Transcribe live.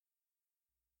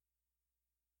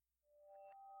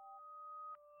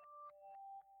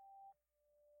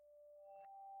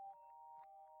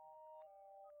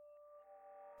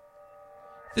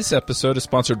This episode is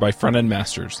sponsored by Front End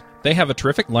Masters. They have a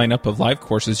terrific lineup of live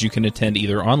courses you can attend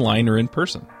either online or in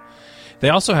person. They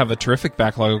also have a terrific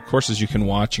backlog of courses you can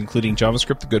watch, including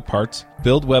JavaScript The Good Parts,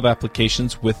 Build Web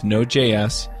Applications with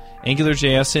Node.js,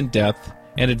 AngularJS in Depth,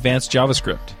 and Advanced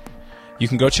JavaScript. You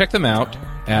can go check them out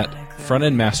at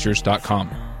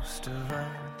frontendmasters.com.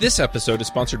 This episode is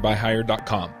sponsored by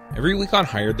Hired.com. Every week on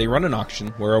Hired, they run an auction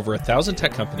where over 1,000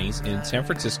 tech companies in San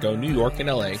Francisco, New York, and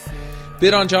LA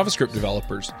bid on JavaScript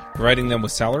developers, providing them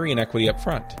with salary and equity up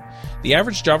front. The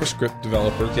average JavaScript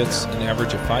developer gets an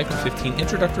average of 5 to 15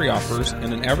 introductory offers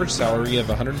and an average salary of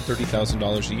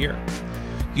 $130,000 a year.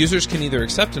 Users can either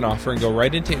accept an offer and go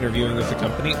right into interviewing with the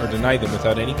company or deny them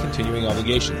without any continuing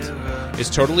obligations.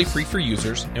 It's totally free for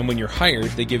users, and when you're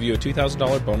hired, they give you a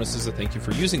 $2,000 bonus as a thank you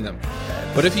for using them.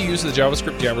 But if you use the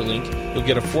JavaScript Jabber link, you'll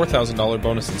get a $4,000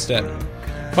 bonus instead.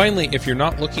 Finally, if you're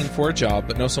not looking for a job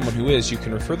but know someone who is, you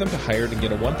can refer them to Hired and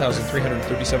get a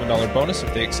 $1,337 bonus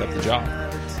if they accept the job.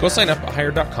 Go sign up at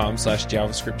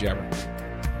hired.com/JavaScriptJabber.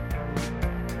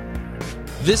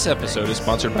 This episode is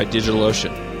sponsored by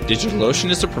DigitalOcean. DigitalOcean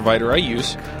is the provider I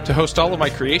use to host all of my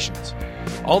creations.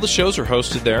 All the shows are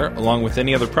hosted there, along with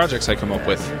any other projects I come up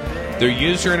with. Their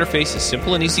user interface is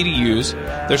simple and easy to use,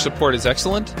 their support is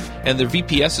excellent, and their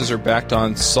VPSs are backed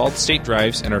on solid-state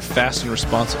drives and are fast and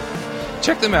responsive.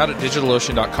 Check them out at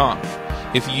DigitalOcean.com.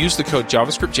 If you use the code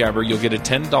JavaScriptJabber, you'll get a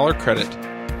 $10 credit.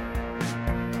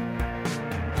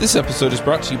 This episode is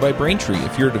brought to you by Braintree.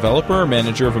 If you're a developer or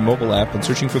manager of a mobile app and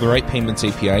searching for the right payments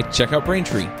API, check out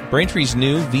Braintree. Braintree's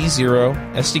new V0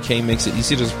 SDK makes it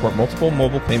easy to support multiple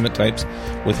mobile payment types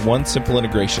with one simple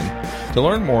integration. To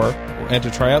learn more and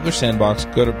to try out their sandbox,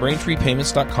 go to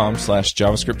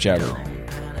BraintreePayments.com/JavaScriptJabber.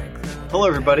 Hello,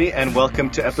 everybody, and welcome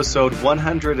to episode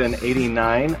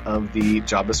 189 of the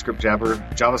JavaScript Jabber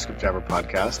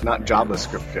podcast, not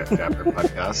JavaScript Jabber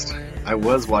podcast. I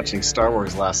was watching Star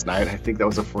Wars last night. I think that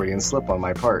was a Freudian slip on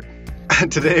my part.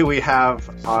 Today we have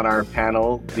on our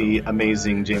panel the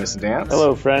amazing Jameson Dance.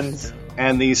 Hello, friends.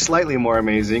 And the slightly more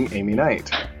amazing Amy Knight.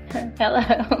 Hello.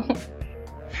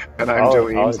 And I'm Joe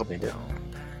Eames.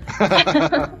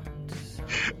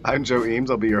 I'm Joe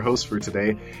Eames. I'll be your host for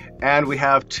today. And we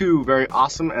have two very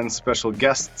awesome and special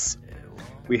guests.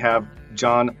 We have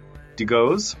John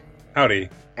DeGoes. Howdy.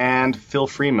 And Phil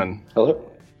Freeman.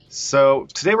 Hello. So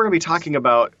today we're going to be talking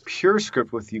about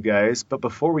PureScript with you guys. But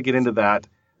before we get into that,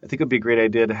 I think it would be a great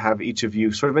idea to have each of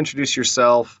you sort of introduce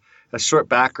yourself, a short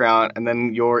background, and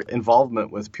then your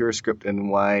involvement with PureScript and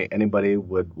why anybody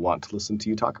would want to listen to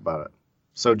you talk about it.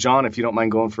 So John, if you don't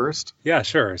mind going first. Yeah,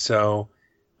 sure. So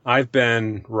I've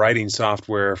been writing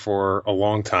software for a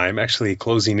long time, actually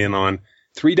closing in on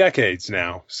 3 decades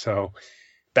now. So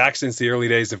back since the early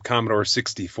days of Commodore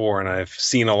 64, and I've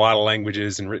seen a lot of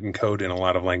languages and written code in a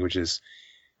lot of languages.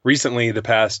 Recently, the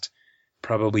past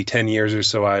probably 10 years or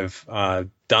so, I've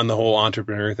done the whole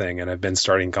entrepreneur thing, and I've been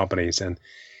starting companies and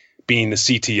being the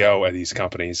CTO at these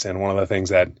companies. And one of the things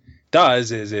that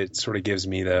does is it sort of gives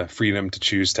me the freedom to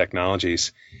choose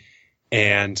technologies.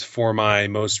 And for my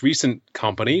most recent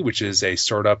company, which is a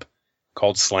startup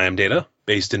called Slam Data,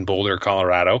 based in Boulder,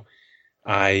 Colorado,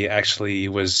 I actually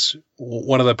was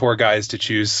one of the poor guys to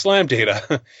choose Slam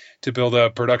Data to build a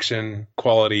production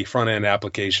quality front-end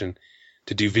application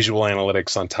to do visual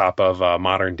analytics on top of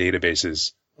modern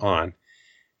databases on.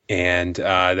 And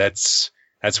that's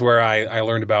where I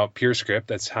learned about PureScript.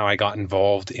 That's how I got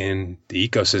involved in the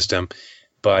ecosystem.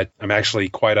 But I'm actually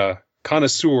quite a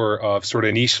connoisseur of sort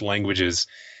of niche languages,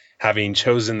 having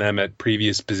chosen them at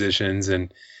previous positions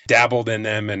and dabbled in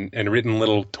them and written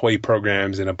little toy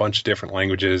programs in a bunch of different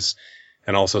languages,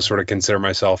 and also sort of consider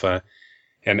myself an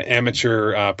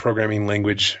amateur programming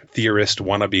language theorist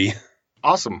wannabe.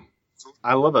 Awesome.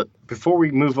 I love it. Before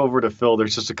we move over to Phil,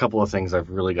 there's just a couple of things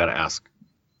I've really got to ask.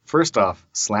 First off,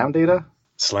 Slam Data?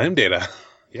 Slam Data,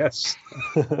 yes.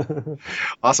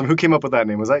 Awesome. Who came up with that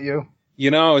name? Was that you?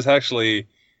 You know, it was actually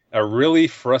a really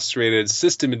frustrated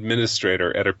system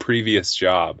administrator at a previous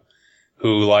job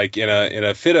who, like, in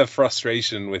a fit of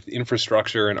frustration with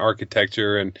infrastructure and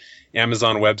architecture and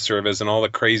Amazon Web Service and all the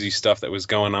crazy stuff that was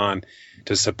going on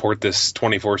to support this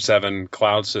 24/7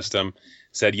 cloud system,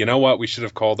 said, you know what, we should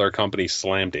have called our company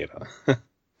Slam Data.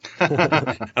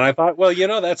 And I thought, well, you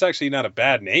know, that's actually not a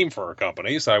bad name for a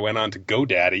company. So I went on to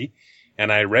GoDaddy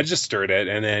and I registered it.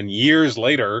 And then years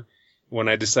later, when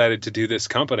I decided to do this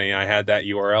company, I had that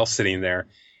URL sitting there.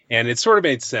 And it sort of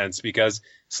made sense because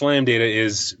Slam Data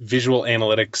is visual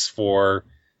analytics for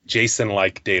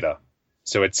JSON-like data.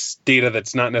 So it's data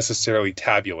that's not necessarily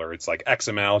tabular. It's like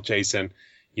XML, JSON,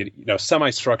 you know,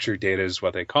 semi-structured data is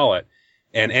what they call it.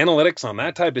 And analytics on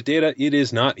that type of data, it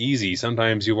is not easy.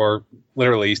 Sometimes you are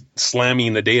literally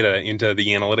slamming the data into the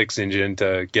analytics engine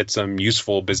to get some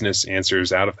useful business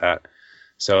answers out of that.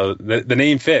 So the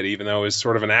name fit, even though it was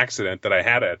sort of an accident that I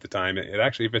had at the time, it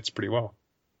actually fits pretty well.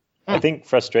 I think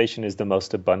frustration is the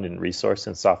most abundant resource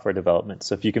in software development.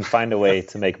 So if you can find a way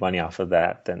to make money off of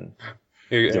that, then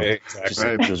you'll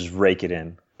just rake it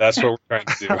in. That's what we're trying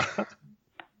to do.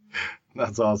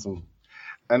 That's awesome.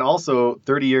 And also,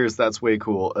 30 years, that's way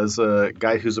cool. As a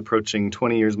guy who's approaching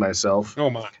 20 years myself, oh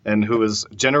my, and who is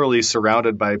generally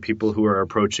surrounded by people who are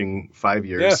approaching 5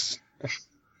 years. Yes.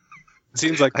 It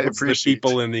seems like the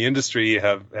people in the industry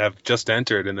have just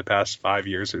entered in the past 5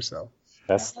 years or so.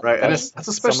 That's right, and that's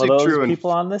especially some of those true in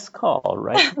people on this call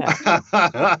right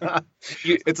now.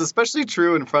 It's especially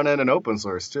true in front end and open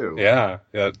source too. Yeah,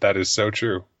 that is so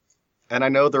true. And I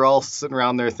know they're all sitting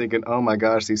around there thinking, "Oh my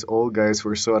gosh, these old guys who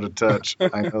are so out of touch."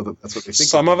 I know that's what they think.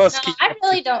 Some of us. No, I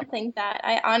really don't think that.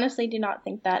 I honestly do not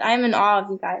think that. I'm in awe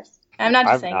of you guys. I'm not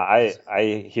just saying.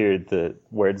 I hear the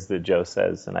words that Joe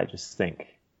says, and I just think,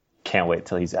 can't wait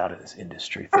till he's out of this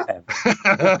industry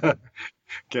forever.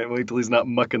 Can't wait till he's not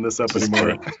mucking this up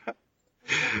anymore.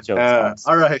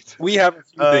 All right. We have a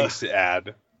few things to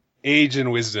add. Age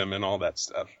and wisdom and all that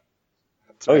stuff.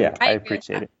 Oh, yeah. I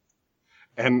appreciate it.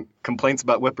 And complaints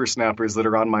about whippersnappers that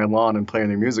are on my lawn and playing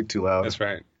their music too loud. That's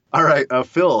right. All right.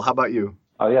 Phil, how about you?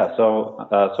 Oh, yeah. So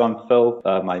I'm Phil.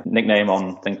 My nickname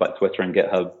on things like Twitter and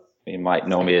GitHub, you might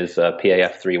know me as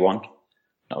PAF31.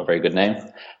 Not a very good name,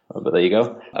 but there you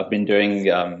go. I've been doing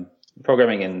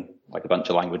programming in like a bunch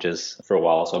of languages for a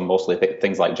while. So mostly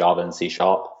things like Java and C#.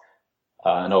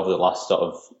 And over the last sort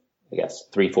of,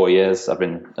 3-4 years, I've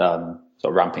been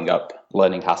sort of ramping up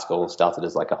learning Haskell. Started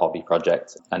as like a hobby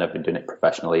project, and I've been doing it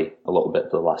professionally a little bit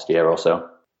for the last year or so.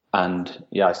 And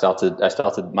yeah, I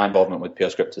started my involvement with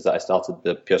PureScript is that I started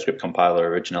the PureScript compiler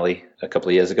originally a couple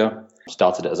of years ago.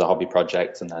 Started it as a hobby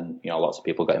project, and then lots of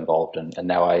people got involved, and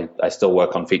now I still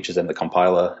work on features in the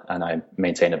compiler, and I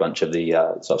maintain a bunch of the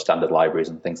sort of standard libraries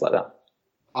and things like that.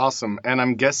 Awesome. And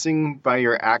I'm guessing by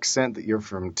your accent that you're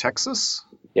from Texas?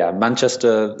 Yeah,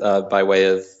 Manchester by way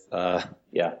of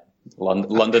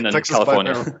London and Texas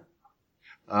California.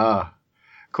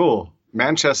 Cool.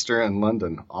 Manchester and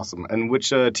London. Awesome. And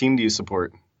which team do you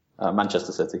support?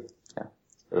 Manchester City. Yeah,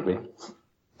 it would be.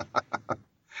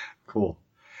 Cool.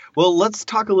 Well, let's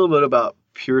talk a little bit about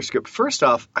PureScript. First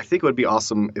off, I think it would be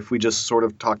awesome if we just sort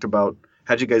of talked about,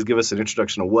 had you guys give us an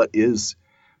introduction of what is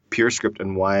PureScript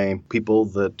and why people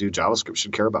that do JavaScript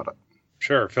should care about it.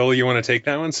 Sure. Phil, you want to take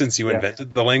that one since you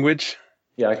invented the language?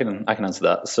 Yeah, I can answer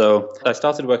that. So I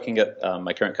started working at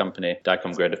my current company,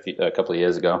 Dicom Grid, a couple of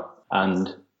years ago,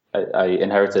 and I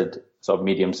inherited sort of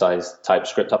medium-sized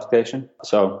TypeScript application.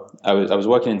 So I was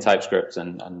working in TypeScript,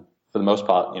 and for the most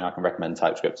part, I can recommend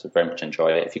TypeScript. I very much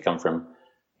enjoy it. If you come from,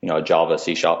 a Java,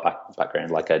 C#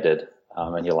 background like I did,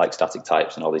 and you like static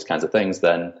types and all these kinds of things,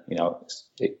 then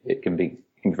it can be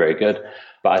very good.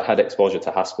 But I had exposure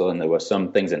to Haskell, and there were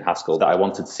some things in Haskell that I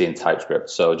wanted to see in TypeScript.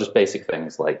 So just basic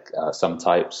things like some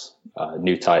types,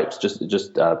 new types,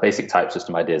 just basic type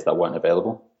system ideas that weren't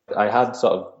available. I had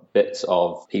sort of bits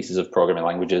of pieces of programming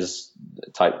languages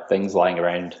type things lying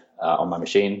around on my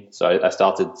machine. So I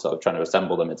started sort of trying to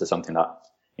assemble them into something that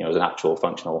is an actual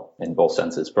functional, in both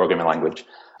senses, programming language.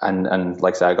 And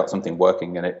like I say, I got something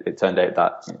working, and it turned out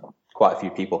that quite a few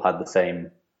people had the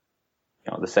same.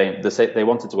 They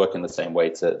wanted to work in the same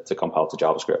way to compile to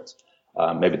JavaScript.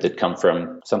 Maybe they'd come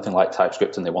from something like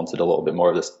TypeScript and they wanted a little bit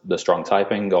more of the strong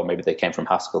typing, or maybe they came from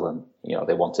Haskell and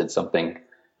they wanted something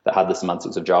that had the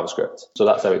semantics of JavaScript. So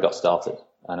that's how it got started.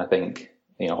 And I think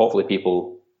hopefully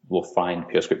people will find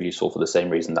PureScript useful for the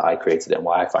same reason that I created it and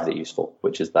why I find it useful,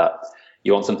 which is that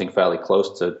you want something fairly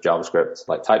close to JavaScript,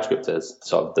 like TypeScript is,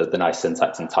 sort of the nice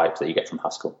syntax and types that you get from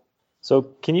Haskell. So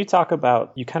can you talk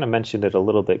about, you kind of mentioned it a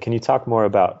little bit, can you talk more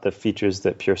about the features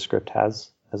that PureScript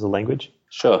has as a language?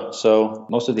 Sure. So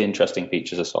most of the interesting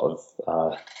features are sort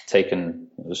of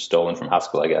stolen from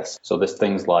Haskell, I guess. So there's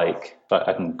things like,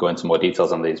 I can go into more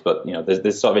details on these, but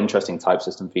there's sort of interesting type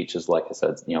system features, like I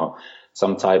said,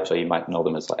 some types, or you might know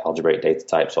them as like algebraic data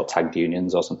types or tagged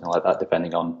unions or something like that,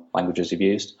 depending on languages you've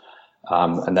used.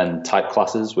 And then type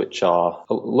classes, which look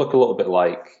a little bit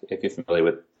like, if you're familiar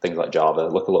with things like Java,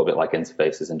 look a little bit like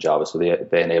interfaces in Java. So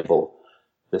they enable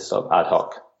this sort of ad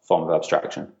hoc form of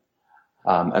abstraction.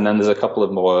 And then there's a couple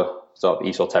of more sort of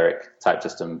esoteric type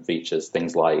system features,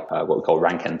 things like what we call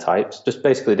rank-end types, just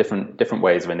basically different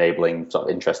ways of enabling sort of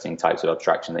interesting types of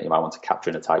abstraction that you might want to capture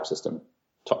in a type system.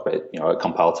 Talk about at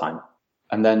compile time.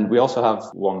 And then we also have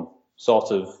one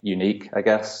sort of unique, I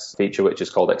guess, feature which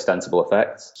is called extensible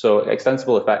effects. So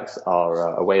extensible effects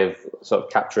are a way of sort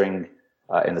of capturing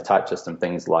in the type system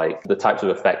things like the types of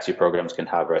effects your programs can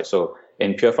have, right? So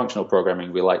in pure functional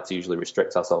programming, we like to usually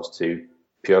restrict ourselves to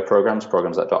pure programs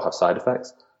that don't have side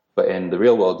effects. But in the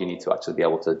real world, you need to actually be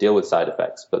able to deal with side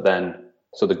effects. But then,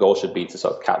 so the goal should be to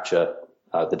sort of capture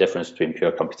the difference between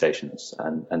pure computations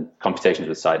and computations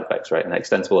with side effects, right? And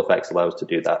extensible effects allow us to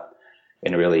do that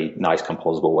in a really nice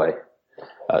composable way.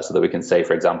 So that we can say,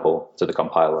 for example, to the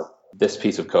compiler, this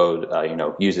piece of code,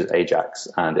 uses Ajax,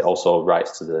 and it also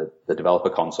writes to the developer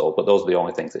console, but those are the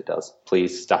only things it does.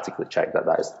 Please statically check that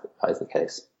is the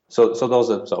case. So those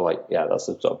are sort of like, that's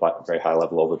a sort of very high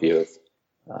level overview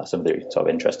of some of the sort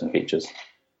of interesting features.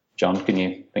 John, can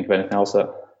you think of anything else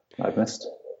that I've missed?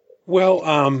 Well,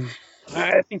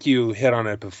 I think you hit on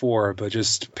it before, but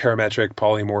just parametric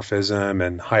polymorphism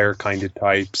and higher kind of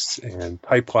types and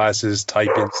type classes, type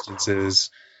instances.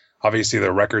 Obviously,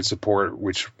 the record support,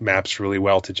 which maps really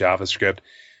well to JavaScript.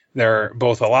 There are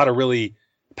both a lot of really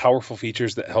powerful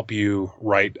features that help you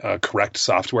write correct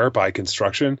software by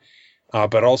construction,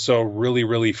 but also really,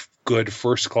 really good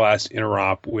first-class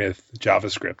interop with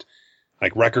JavaScript.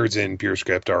 Like records in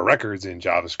PureScript are records in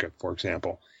JavaScript, for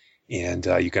example. And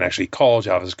you can actually call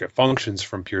JavaScript functions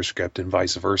from PureScript and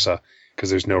vice versa because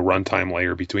there's no runtime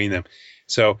layer between them.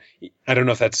 So I don't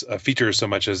know if that's a feature so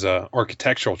much as an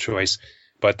architectural choice,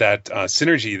 but that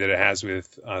synergy that it has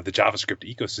with the JavaScript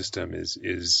ecosystem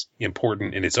is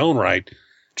important in its own right,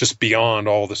 just beyond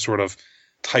all the sort of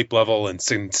type level and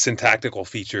syntactical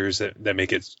features that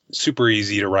make it super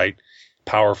easy to write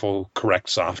powerful, correct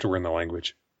software in the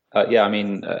language.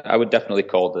 I would definitely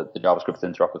call the JavaScript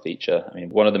interop feature. I mean,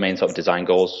 one of the main sort of design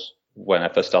goals when I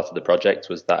first started the project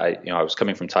was that I was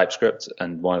coming from TypeScript,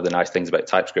 and one of the nice things about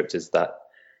TypeScript is that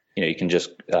you can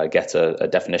just get a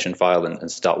definition file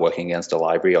and start working against a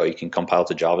library, or you can compile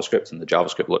to JavaScript, and the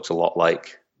JavaScript looks a lot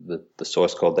like the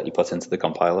source code that you put into the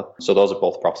compiler. So those are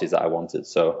both properties that I wanted.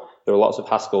 So there are lots of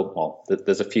Haskell,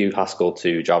 there's a few Haskell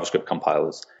to JavaScript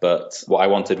compilers, but what I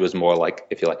wanted was more like,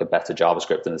 if you like, a better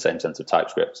JavaScript in the same sense of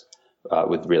TypeScript,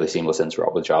 with really seamless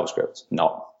interop with JavaScript,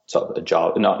 not sort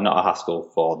of not a Haskell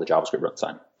for the JavaScript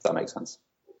runtime, if that makes sense.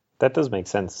 That does make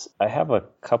sense. I have a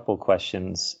couple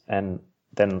questions and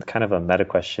then kind of a meta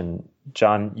question.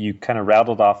 John, you kind of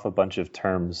rattled off a bunch of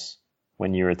terms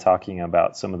when you were talking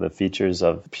about some of the features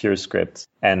of PureScript.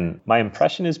 And my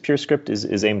impression is PureScript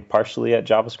is aimed partially at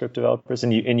JavaScript developers.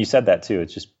 And you said that too.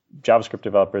 It's just JavaScript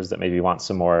developers that maybe want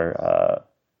some more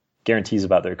guarantees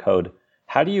about their code.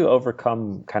 How do you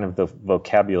overcome kind of the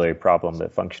vocabulary problem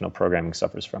that functional programming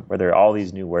suffers from, where there are all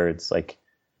these new words,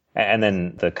 and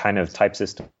then the kind of type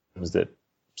systems that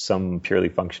some purely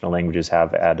functional languages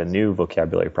have add a new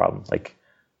vocabulary problem, like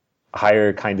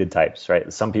higher kinded types,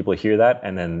 right? Some people hear that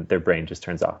and then their brain just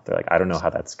turns off. They're like, I don't know how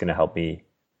that's going to help me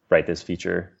write this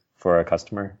feature for a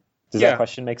customer. Does that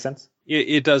question make sense?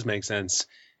 It does make sense.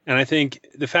 And I think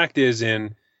the fact is,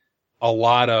 in a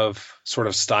lot of sort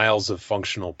of styles of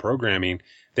functional programming,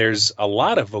 there's a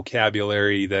lot of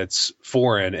vocabulary that's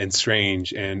foreign and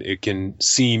strange, and it can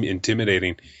seem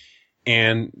intimidating.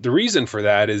 And the reason for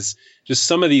that is just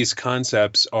some of these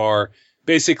concepts are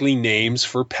basically names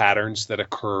for patterns that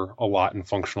occur a lot in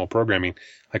functional programming.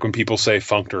 Like when people say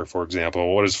functor, for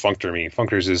example, what does functor mean?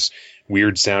 Functor is this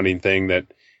weird sounding thing that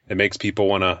makes people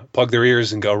want to plug their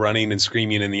ears and go running and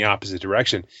screaming in the opposite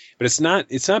direction. But it's not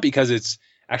because it's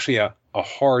actually a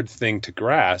hard thing to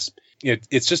grasp.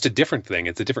 It's just a different thing.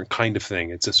 It's a different kind of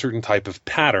thing. It's a certain type of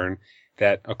pattern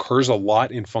that occurs a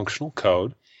lot in functional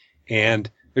code. And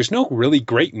there's no really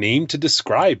great name to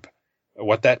describe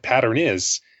what that pattern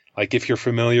is. Like if you're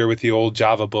familiar with the old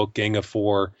Java book, Gang of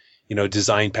Four,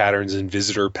 design patterns and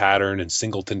visitor pattern and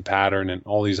singleton pattern and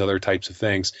all these other types of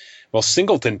things. Well,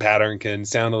 singleton pattern can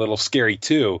sound a little scary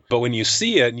too. But when you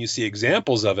see it and you see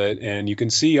examples of it and you can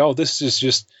see, this is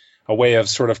just a way of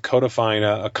sort of codifying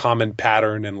a common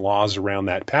pattern and laws around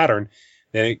that pattern,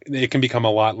 then it can become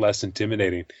a lot less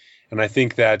intimidating. And I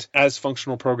think that as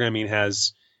functional programming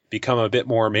has become a bit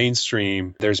more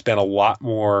mainstream, there's been a lot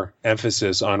more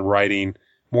emphasis on writing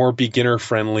more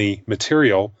beginner-friendly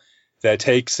material that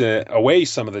takes away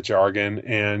some of the jargon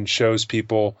and shows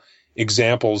people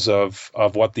examples of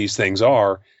what these things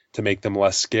are to make them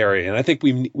less scary. And I think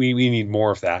we need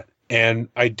more of that. And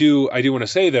I do want to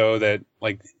say, though, that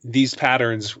like these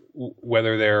patterns,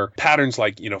 whether they're patterns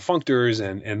like, functors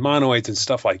and monoids and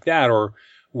stuff like that, or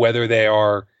whether they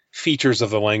are features of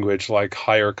the language like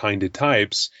higher kinded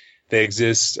types, they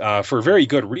exist for a very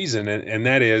good reason. And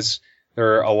that is,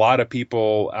 there are a lot of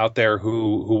people out there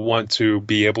who want to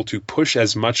be able to push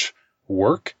as much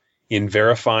work in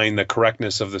verifying the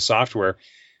correctness of the software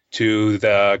to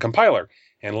the compiler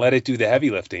and let it do the heavy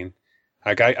lifting.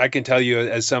 Like I can tell you,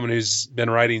 as someone who's been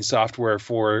writing software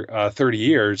for 30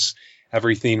 years,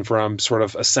 everything from sort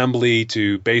of assembly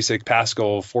to basic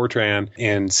Pascal, Fortran,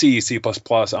 and C, C++,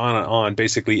 on and on,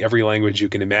 basically every language you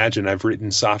can imagine, I've written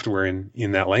software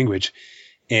in that language.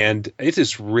 And it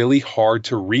is really hard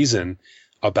to reason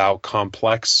about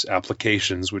complex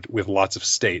applications with lots of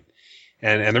state.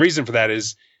 And the reason for that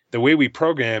is the way we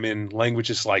program in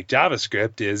languages like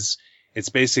JavaScript is it's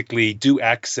basically do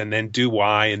X and then do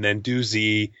Y and then do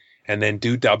Z and then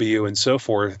do W and so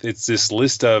forth. It's this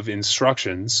list of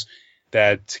instructions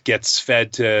that gets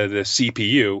fed to the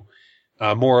CPU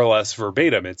more or less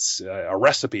verbatim. It's a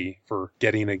recipe for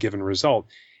getting a given result.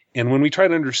 And when we try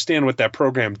to understand what that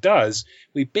program does,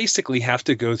 we basically have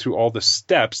to go through all the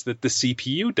steps that the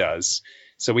CPU does.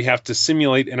 So we have to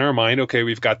simulate in our mind, okay,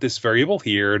 we've got this variable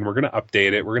here, and we're going to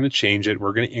update it, we're going to change it,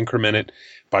 we're going to increment it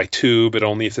by 2, but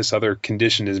only if this other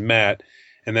condition is met.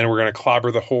 And then we're going to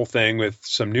clobber the whole thing with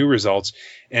some new results.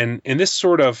 And this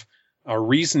sort of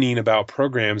reasoning about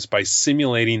programs by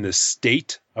simulating the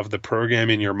state of the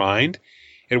program in your mind,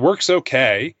 it works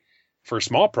okay for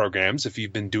small programs. If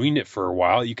you've been doing it for a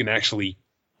while, you can actually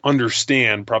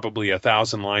understand probably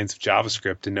 1,000 lines of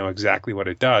JavaScript and know exactly what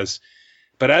it does.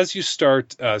 But as you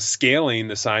start scaling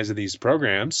the size of these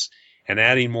programs and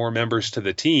adding more members to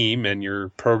the team, and your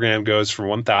program goes from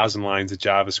 1,000 lines of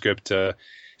JavaScript to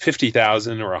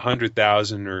 50,000 or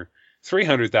 100,000 or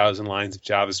 300,000 lines of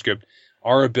JavaScript,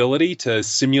 our ability to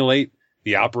simulate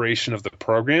the operation of the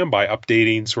program by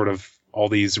updating sort of all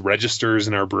these registers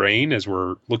in our brain as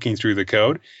we're looking through the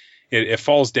code, it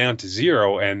falls down to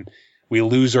 0, and we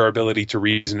lose our ability to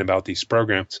reason about these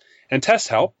programs. And tests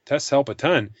help a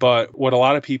ton. But what a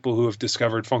lot of people who have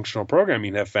discovered functional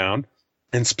programming have found,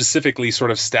 and specifically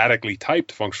sort of statically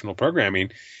typed functional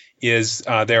programming, is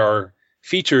there are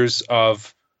features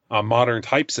of modern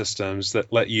type systems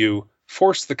that let you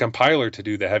force the compiler to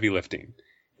do the heavy lifting.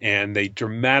 And they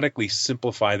dramatically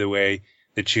simplify the way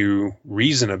that you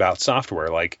reason about software.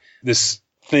 Like this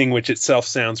thing, which itself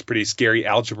sounds pretty scary,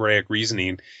 algebraic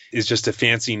reasoning, is just a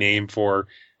fancy name for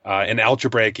an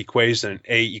algebraic equation,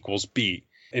 A equals B.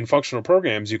 In functional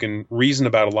programs, you can reason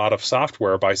about a lot of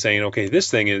software by saying, okay, this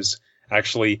thing is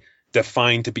actually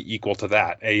defined to be equal to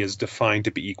that. A is defined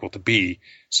to be equal to B.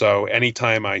 So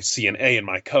anytime I see an A in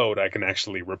my code, I can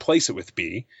actually replace it with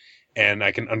B, and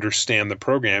I can understand the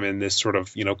program in this sort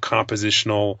of,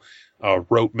 compositional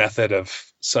rote method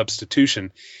of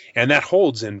substitution. And that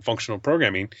holds in functional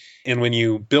programming. And when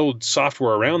you build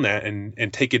software around that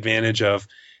and take advantage of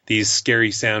these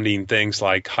scary sounding things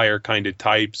like higher kind of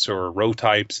types or row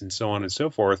types and so on and so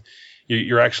forth,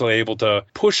 you're actually able to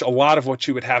push a lot of what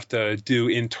you would have to do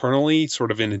internally,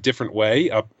 sort of in a different way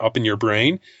up in your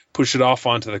brain, push it off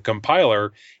onto the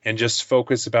compiler and just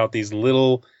focus about these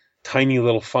tiny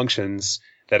little functions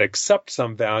that accept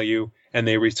some value and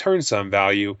they return some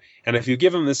value. And if you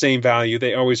give them the same value,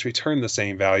 they always return the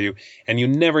same value. And you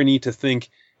never need to think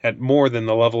at more than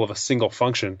the level of a single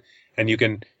function. And you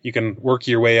can work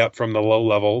your way up from the low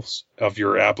levels of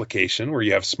your application where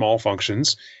you have small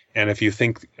functions. And if you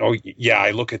think, oh, yeah,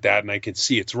 I look at that and I can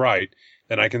see it's right,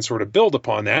 then I can sort of build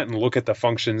upon that and look at the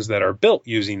functions that are built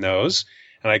using those.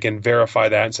 And I can verify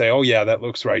that and say, oh, yeah, that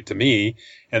looks right to me.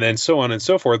 And then so on and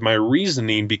so forth. My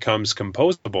reasoning becomes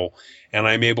composable. And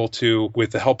I'm able to,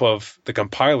 with the help of the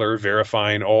compiler,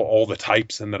 verifying all the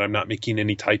types and that I'm not making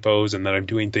any typos and that I'm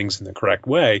doing things in the correct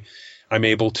way, I'm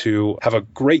able to have a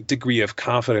great degree of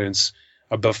confidence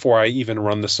before I even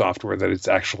run the software that it's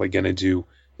actually going to do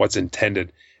what's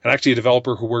intended. And actually, a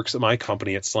developer who works at my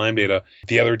company at Slam Data,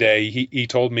 the other day, he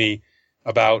told me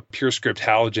about PureScript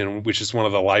Halogen, which is one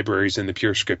of the libraries in the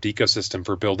PureScript ecosystem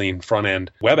for building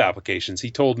front-end web applications.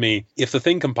 He told me if the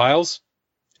thing compiles,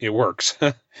 it works.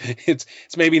 It's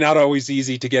maybe not always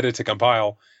easy to get it to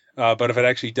compile, but if it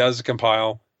actually does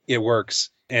compile, it works.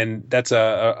 And that's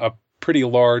a pretty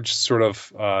large sort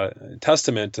of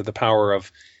testament to the power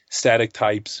of static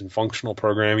types and functional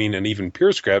programming and even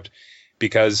PureScript,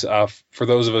 because for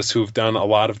those of us who've done a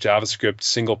lot of JavaScript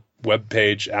single web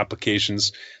page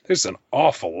applications, there's an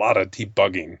awful lot of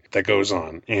debugging that goes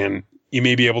on. And you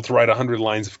may be able to write 100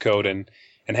 lines of code and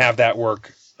have that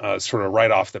work sort of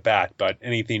right off the bat. But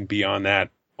anything beyond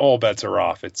that, all bets are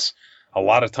off. It's a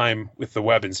lot of time with the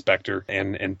web inspector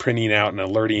and printing out and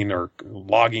alerting or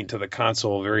logging to the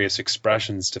console various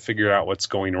expressions to figure out what's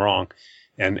going wrong.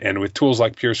 And with tools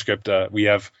like PureScript, we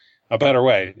have a better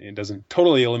way. It doesn't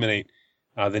totally eliminate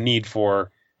the need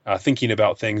for thinking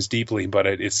about things deeply, but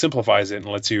it simplifies it and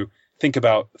lets you think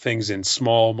about things in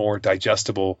small, more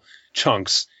digestible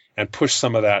chunks. and push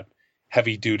some of that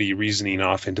heavy duty reasoning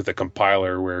off into the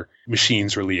compiler where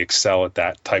machines really excel at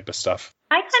that type of stuff.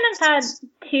 I kind of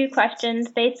had two questions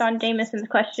based on Jameson's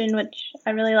question, which I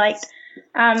really liked.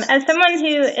 As someone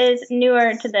who is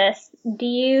newer to this, do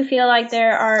you feel like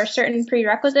there are certain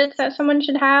prerequisites that someone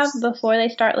should have before they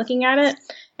start looking at it?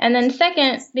 And then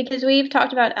second, because we've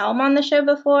talked about Elm on the show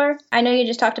before, I know you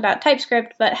just talked about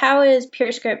TypeScript, but how is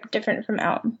PureScript different from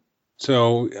Elm?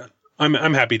 So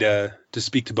I'm happy to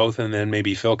speak to both, and then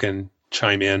maybe Phil can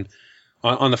chime in.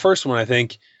 On the first one, I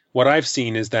think what I've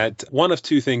seen is that one of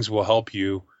two things will help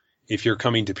you if you're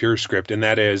coming to PureScript, and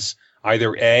that is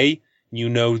either A, you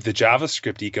know the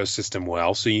JavaScript ecosystem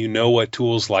well, so you know what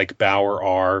tools like Bower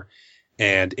are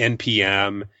and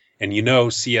NPM, and you know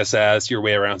CSS, your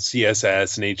way around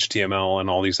CSS and HTML and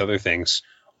all these other things.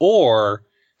 Or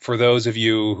for those of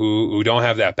you who don't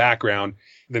have that background,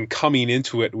 then coming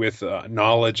into it with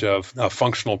knowledge of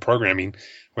functional programming,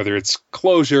 whether it's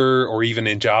Clojure or even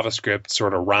in JavaScript,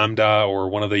 sort of Ramda or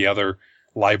one of the other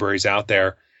libraries out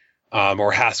there,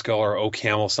 or Haskell or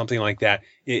OCaml, something like that,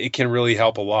 it can really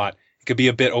help a lot. It could be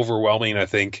a bit overwhelming, I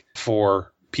think,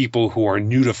 for people who are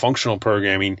new to functional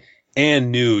programming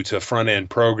and new to front-end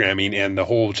programming and the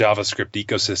whole JavaScript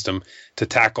ecosystem to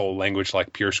tackle a language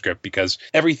like PureScript, because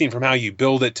everything from how you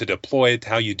build it to deploy it to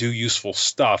how you do useful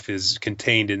stuff is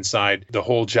contained inside the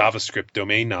whole JavaScript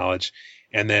domain knowledge.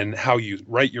 And then how you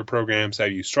write your programs, how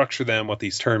you structure them, what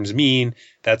these terms mean,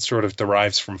 that sort of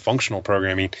derives from functional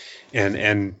programming.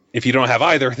 And if you don't have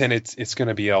either, then it's going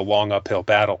to be a long uphill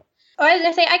battle. Oh, I was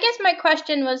going to say, I guess my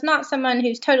question was not someone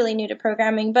who's totally new to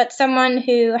programming, but someone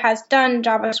who has done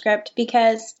JavaScript,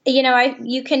 because,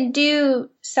 you can do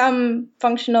some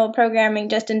functional programming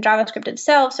just in JavaScript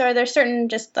itself. So are there certain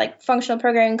just like functional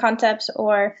programming concepts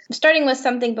or starting with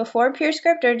something before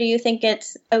PureScript, or do you think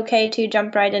it's okay to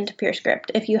jump right into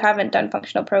PureScript if you haven't done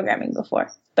functional programming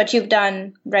before, but you've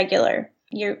done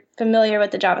you're familiar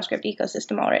with the JavaScript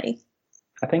ecosystem already?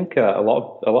 I think a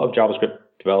lot of JavaScript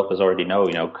developers already know,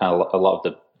 kind of a lot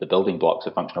of the building blocks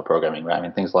of functional programming, right? I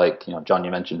mean, things like, John, you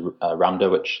mentioned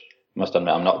Ramda, which I must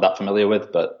admit I'm not that familiar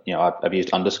with, but, I've used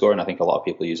underscore, and I think a lot of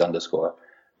people use underscore,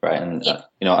 right? And,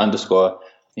 underscore,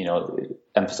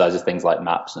 emphasizes things like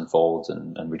maps and folds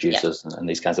and reducers and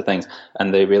these kinds of things.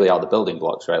 And they really are the building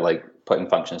blocks, right? Like putting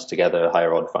functions together,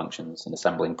 higher order functions, and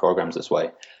assembling programs this way.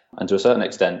 And to a certain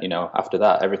extent, after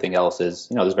that, everything else is,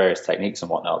 there's various techniques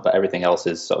and whatnot, but everything else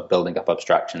is sort of building up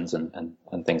abstractions and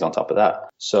things on top of that.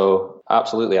 So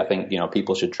absolutely, I think,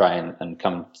 people should try and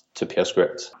come to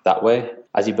PureScript that way.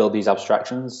 As you build these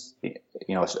abstractions,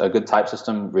 a good type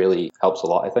system really helps a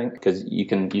lot, I think, because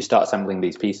you start assembling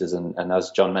these pieces. And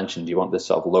as John mentioned, you want this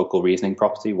sort of local reasoning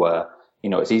property where,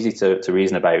 it's easy to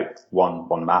reason about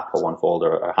one map or one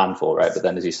folder or a handful, right? But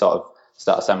then as you sort of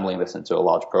start assembling this into a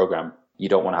large program, you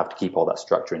don't want to have to keep all that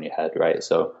structure in your head, right?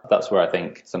 So that's where I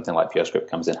think something like PureScript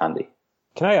comes in handy.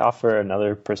 Can I offer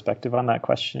another perspective on that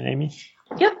question, Amy?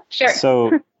 Yep, sure.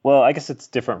 So, well, I guess it's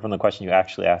different from the question you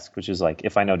actually asked, which is like,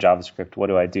 if I know JavaScript, what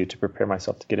do I do to prepare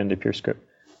myself to get into PureScript?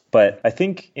 But I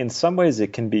think in some ways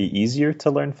it can be easier to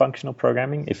learn functional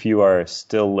programming if you are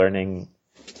still learning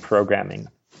programming.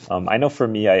 I know for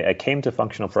me, I came to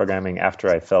functional programming after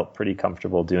I felt pretty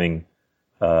comfortable doing,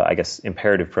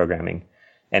 imperative programming.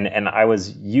 And I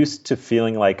was used to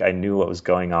feeling like I knew what was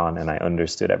going on and I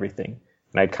understood everything.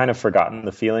 And I'd kind of forgotten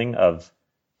the feeling of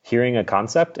hearing a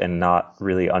concept and not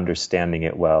really understanding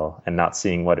it well and not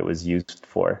seeing what it was used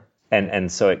for.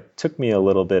 And so it took me a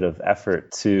little bit of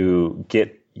effort to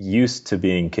get used to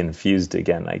being confused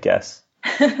again, I guess.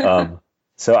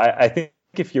 So I think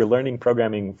if you're learning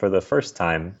programming for the first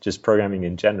time, just programming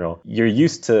in general, you're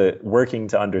used to working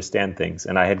to understand things.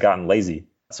 And I had gotten lazy.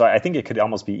 So I think it could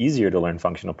almost be easier to learn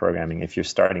functional programming if you're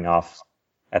starting off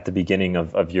at the beginning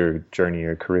of your journey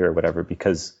or career or whatever,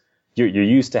 because you're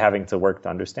used to having to work to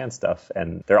understand stuff.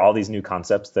 And there are all these new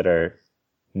concepts that are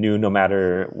new no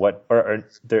matter what, or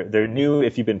they're new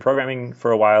if you've been programming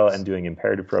for a while and doing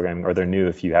imperative programming, or they're new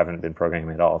if you haven't been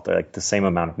programming at all. They're like the same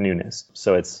amount of newness.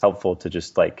 So it's helpful to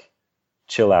just like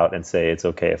chill out and say, it's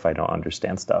okay if I don't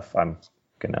understand stuff. I'm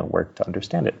going to work to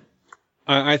understand it.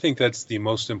 I think that's the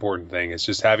most important thing. It's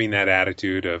just having that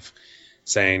attitude of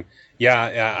saying,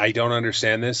 yeah, I don't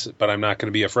understand this, but I'm not going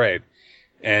to be afraid.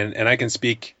 And I can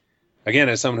speak, again,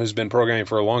 as someone who's been programming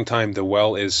for a long time, the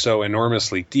well is so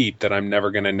enormously deep that I'm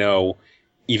never going to know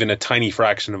even a tiny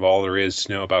fraction of all there is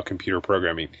to know about computer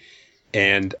programming.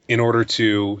 And in order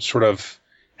to sort of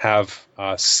have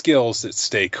skills that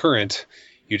stay current,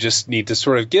 you just need to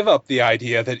sort of give up the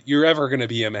idea that you're ever going to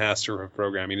be a master of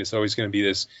programming. It's always going to be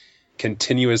this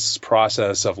continuous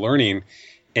process of learning.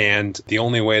 And the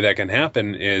only way that can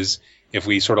happen is if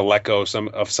we sort of let go some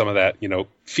of that,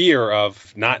 fear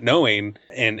of not knowing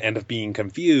and of being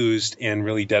confused, and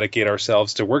really dedicate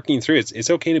ourselves to working through it. It's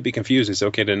okay to be confused. It's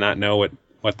okay to not know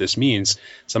what this means.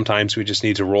 Sometimes we just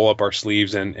need to roll up our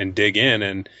sleeves and dig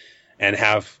in and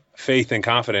have faith and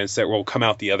confidence that we'll come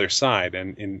out the other side.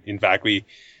 And in fact,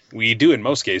 we do in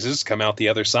most cases come out the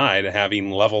other side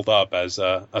having leveled up as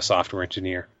a software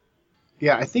engineer.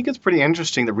 Yeah, I think it's pretty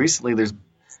interesting that recently there's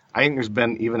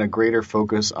been even a greater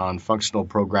focus on functional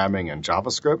programming and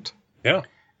JavaScript. Yeah.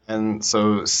 And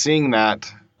so seeing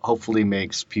that hopefully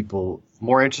makes people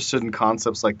more interested in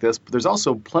concepts like this. But there's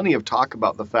also plenty of talk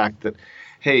about the fact that,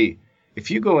 hey,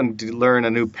 if you go and learn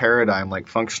a new paradigm like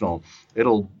functional,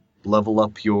 it'll level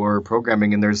up your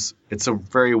programming. And it's a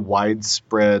very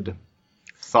widespread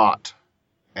thought.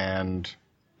 And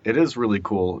it is really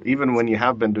cool, even when you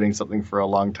have been doing something for a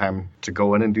long time, to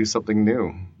go in and do something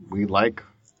new. We like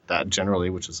that generally,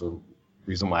 which is a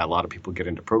reason why a lot of people get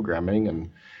into programming.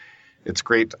 And it's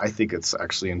great. I think it's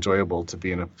actually enjoyable to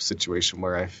be in a situation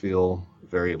where I feel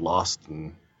very lost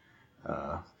and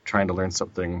trying to learn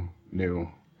something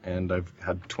new. And I've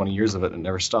had 20 years of it, and it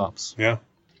never stops. Yeah.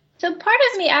 So part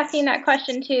of me asking that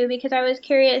question, too, because I was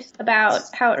curious about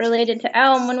how it related to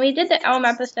Elm. When we did the Elm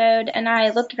episode, and I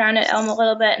looked around at Elm a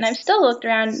little bit, and I've still looked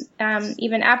around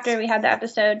even after we had the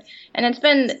episode, and it's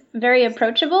been very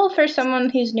approachable for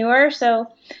someone who's newer.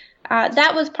 So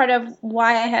that was part of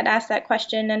why I had asked that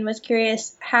question and was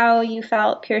curious how you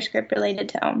felt PureScript related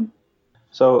to Elm.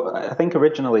 So I think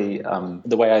originally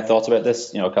the way I thought about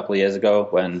this, a couple of years ago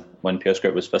when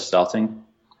PureScript was first starting,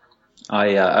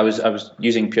 I was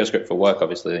using PureScript for work.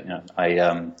 Obviously,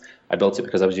 I built it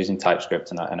because I was using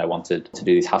TypeScript and I wanted to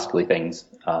do these Haskell things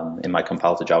in my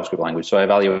compile to JavaScript language. So I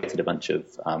evaluated a bunch of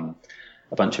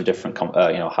different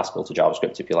Haskell to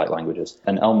JavaScript, if you like, languages,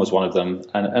 and Elm was one of them.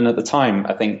 And at the time,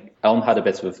 I think Elm had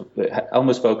Elm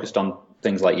was focused on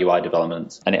things like UI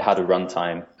development, and it had a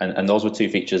runtime, and those were two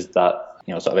features that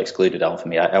sort of excluded Elm for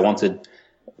me. I wanted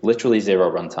literally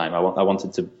zero runtime. I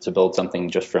wanted to build something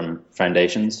just from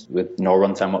foundations with no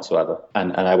runtime whatsoever.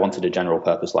 And I wanted a general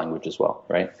purpose language as well,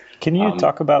 right? Can you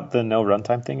talk about the no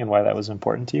runtime thing and why that was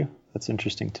important to you? That's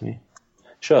interesting to me.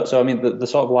 Sure. So, I mean, the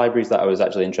sort of libraries that I was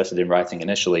actually interested in writing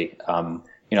initially,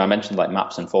 I mentioned like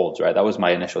maps and folds, right? That was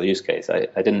my initial use case. I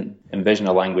didn't envision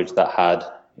a language that had,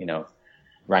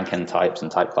 rank n types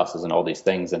and type classes and all these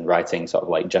things, and writing sort of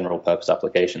like general purpose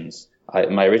applications.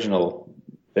 My original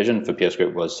vision for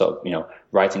PureScript was sort of,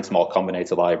 writing small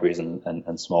combinator libraries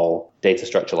and small data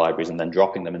structure libraries and then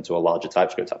dropping them into a larger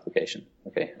TypeScript application.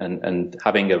 Okay. And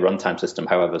having a runtime system,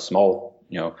 however small,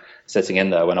 sitting in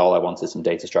there when all I want is some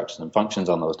data structures and functions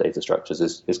on those data structures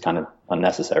is kind of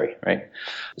unnecessary, right?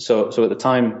 So at the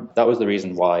time, that was the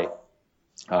reason why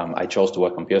I chose to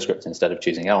work on PureScript instead of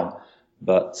choosing Elm.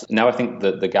 But now I think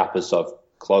that the gap has sort of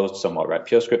closed somewhat, right?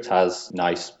 PureScript has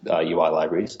nice UI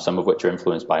libraries, some of which are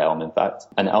influenced by Elm, in fact.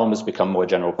 And Elm has become more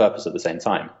general purpose at the same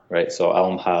time, right? So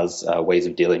Elm has ways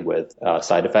of dealing with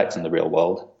side effects in the real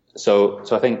world. So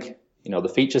I think, the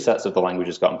feature sets of the language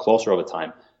has gotten closer over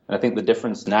time. And I think the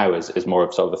difference now is more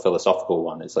of sort of a philosophical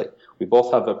one. It's like we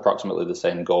both have approximately the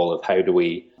same goal of how do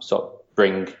we sort of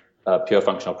bring pure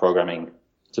functional programming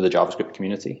to the JavaScript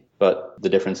community. But the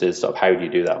difference is sort of how do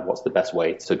you do that? What's the best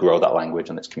way to grow that language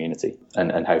and its community?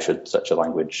 And how should such a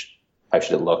language, how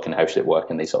should it look and how should it work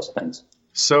and these sorts of things?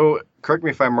 So correct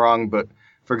me if I'm wrong, but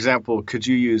for example, could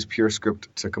you use PureScript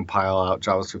to compile out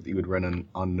JavaScript that you would run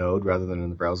on Node rather than in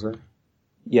the browser?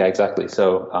 Yeah, exactly.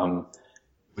 So,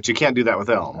 but you can't do that with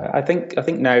Elm. I think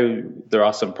now there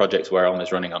are some projects where Elm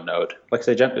is running on Node. Like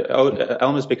I say,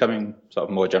 Elm is becoming sort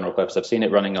of more general purpose. I've seen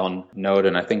it running on Node,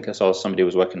 and I think I saw somebody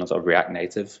was working on sort of React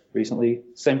Native recently.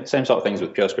 Same sort of things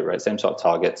with PureScript, right? Same sort of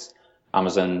targets,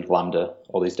 Amazon, Lambda,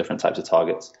 all these different types of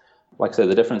targets. Like I said,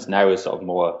 the difference now is sort of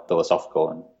more philosophical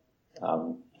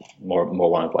and more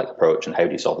one of like approach and how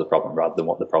do you solve the problem rather than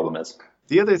what the problem is.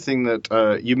 The other thing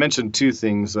that you mentioned two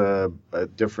things,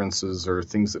 differences or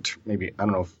things that maybe, I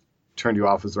don't know if turned you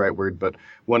off is the right word, but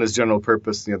one is general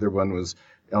purpose. The other one was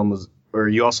Elm was, or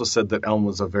you also said that Elm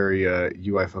was a very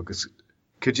UI focused.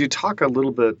 Could you talk a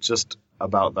little bit just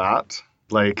about that?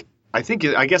 Like, I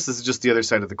guess this is just the other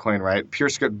side of the coin, right?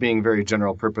 PureScript being very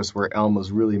general purpose where Elm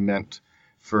was really meant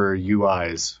for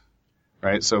UIs,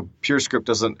 right? So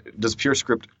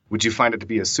PureScript, would you find it to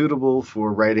be as suitable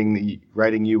for writing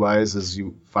UIs as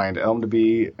you find Elm to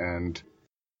be? And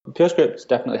PureScript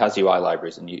definitely has UI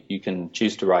libraries, and you can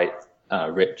choose to write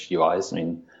rich UIs. I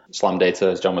mean, Slam data,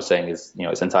 as John was saying, is,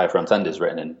 its entire front end is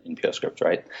written in PureScript,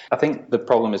 right? I think the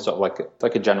problem is sort of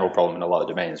like a general problem in a lot of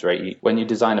domains, right? When you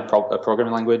design a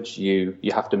programming language, you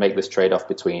have to make this trade-off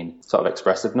between sort of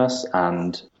expressiveness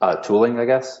and tooling, I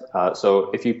guess.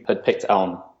 So if you had picked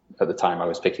Elm at the time I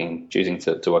was choosing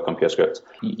to work on PureScript,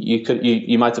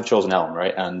 you might have chosen Elm,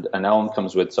 right? And Elm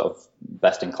comes with sort of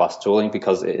best-in-class tooling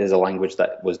because it is a language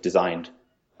that was designed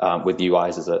with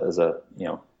UIs as a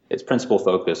its principal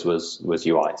focus was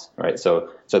UIs, right?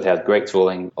 So they had great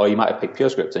tooling. Or you might have picked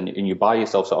PureScript and you buy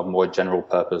yourself sort of more general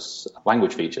purpose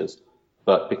language features.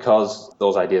 But because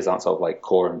those ideas aren't sort of like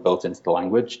core and built into the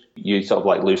language, you sort of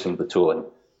like lose some of the tooling,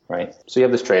 right? So you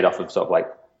have this trade-off of sort of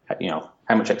like,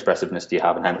 how much expressiveness do you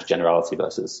have and how much generality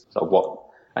versus sort of what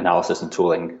analysis and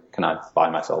tooling can I buy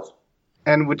myself?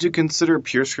 And would you consider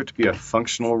PureScript to be a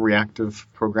functional reactive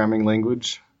programming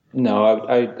language? No,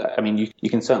 I mean, you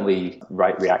can certainly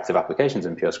write reactive applications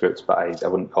in PureScript, but I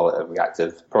wouldn't call it a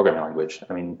reactive programming language.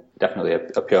 I mean, definitely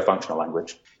a pure functional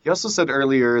language. You also said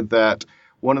earlier that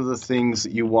one of the things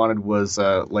that you wanted was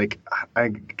I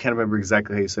can't remember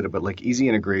exactly how you said it, but like easy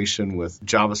integration with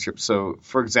JavaScript. So,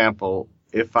 for example,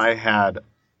 if I had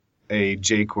a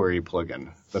jQuery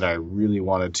plugin that I really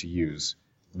wanted to use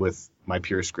with my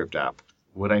PureScript app,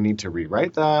 would I need to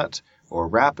rewrite that or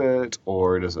wrap it,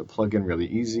 or does it plug in really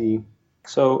easy?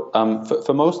 So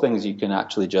for most things, you can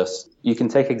actually you can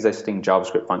take existing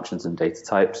JavaScript functions and data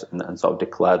types and sort of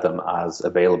declare them as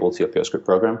available to your PureScript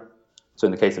program. So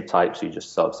in the case of types, you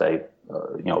just sort of say,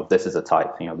 this is a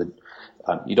type.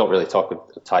 You don't really talk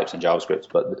of types in JavaScript,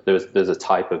 but there's a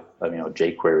type of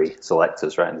jQuery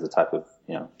selectors, right? And there's a type of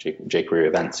jQuery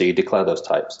event. So you declare those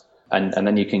types, and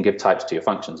then you can give types to your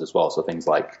functions as well. So things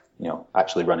like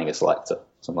actually running a selector,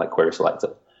 something like query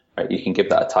selector, right? You can give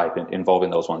that a type involving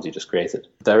those ones you just created.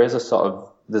 There is a sort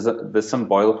of there's some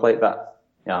boilerplate that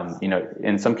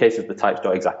in some cases the types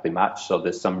don't exactly match. So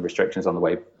there's some restrictions on the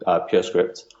way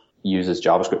PureScript uses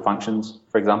JavaScript functions,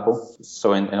 for example.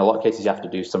 So in a lot of cases, you have to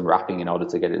do some wrapping in order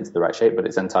to get it into the right shape, but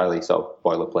it's entirely sort of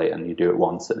boilerplate, and you do it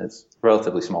once, and it's a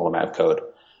relatively small amount of code.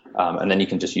 And then you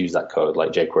can just use that code,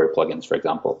 like jQuery plugins, for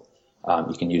example.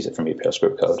 You can use it from your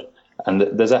PureScript code. And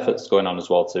there's efforts going on as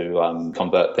well to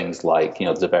convert things like,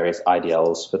 the various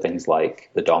IDLs for things like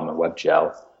the DOM and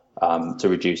WebGL to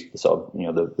reduce the sort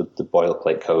of, the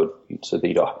boilerplate code so that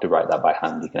you don't have to write that by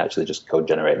hand. You can actually just code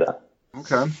generate that.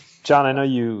 Okay. John, I know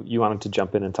you wanted to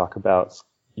jump in and talk about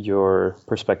your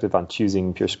perspective on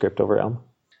choosing PureScript over Elm.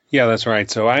 Yeah, that's right.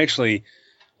 So I actually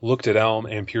looked at Elm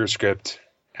and PureScript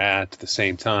at the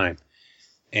same time,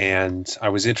 and I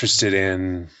was interested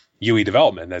in UE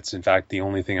development. That's, in fact, the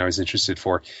only thing I was interested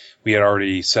for. We had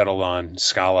already settled on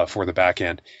Scala for the back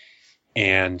end,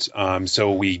 and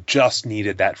so we just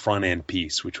needed that front end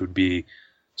piece, which would be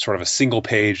sort of a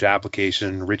single-page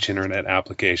application, rich internet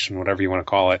application, whatever you want to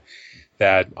call it,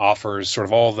 that offers sort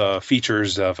of all the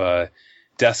features of a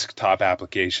desktop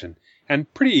application,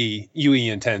 and pretty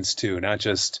UE intense too, not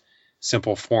just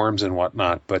simple forms and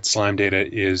whatnot, but Slime Data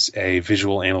is a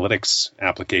visual analytics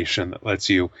application that lets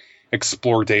you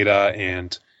explore data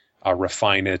and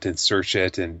refine it and search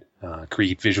it and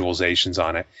create visualizations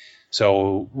on it.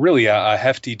 So really a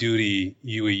hefty duty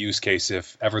UE use case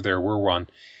if ever there were one.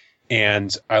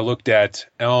 And I looked at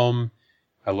Elm,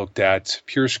 I looked at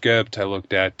PureScript, I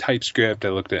looked at TypeScript, I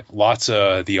looked at lots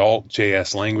of the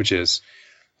alt.js languages.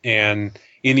 And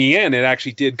in the end, it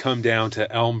actually did come down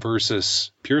to Elm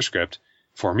versus PureScript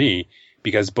for me,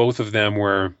 because both of them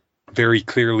were very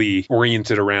clearly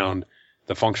oriented around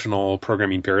the functional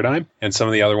programming paradigm. And some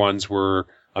of the other ones were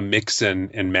a mix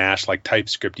and mash, like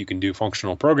TypeScript. You can do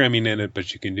functional programming in it,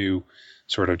 but you can do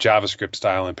sort of JavaScript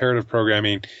style imperative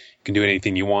programming. You can do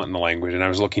anything you want in the language. And I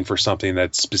was looking for something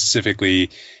that specifically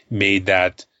made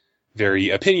that very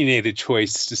opinionated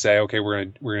choice to say, okay, we're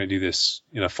going to do this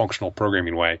in a functional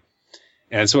programming way.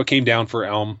 And so it came down for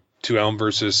Elm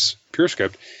versus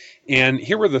PureScript. And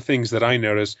here were the things that I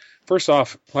noticed. First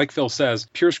off, like Phil says,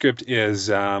 PureScript is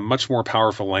a much more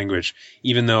powerful language,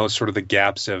 even though sort of the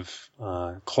gaps have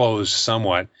closed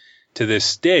somewhat. To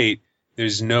this date,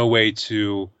 there's no way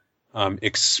to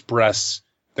express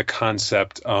the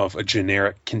concept of a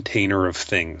generic container of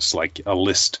things, like a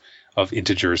list of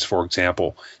integers, for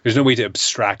example. There's no way to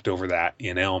abstract over that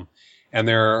in Elm. And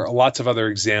there are lots of other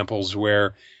examples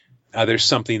where there's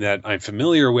something that I'm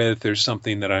familiar with, there's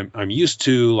something that I'm used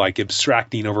to, like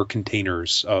abstracting over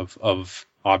containers of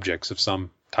objects of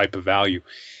some type of value,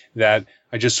 that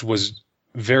I just was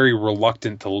very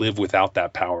reluctant to live without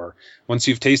that power. Once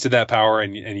you've tasted that power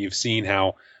and you've seen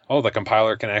how, the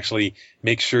compiler can actually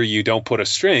make sure you don't put a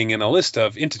string in a list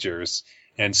of integers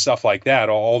and stuff like that,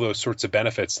 all those sorts of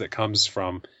benefits that comes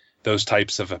from those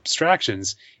types of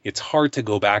abstractions, it's hard to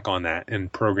go back on that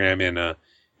and program in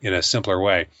a simpler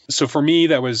way. So for me,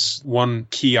 that was one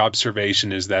key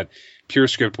observation, is that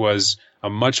PureScript was a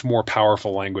much more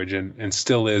powerful language and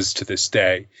still is to this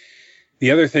day.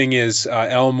 The other thing is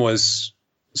Elm was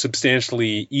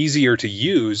substantially easier to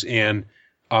use and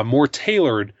more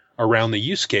tailored around the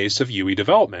use case of UE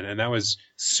development, and that was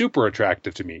super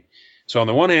attractive to me. So on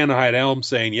the one hand, I had Elm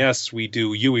saying, yes, we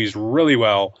do UEs really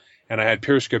well, and I had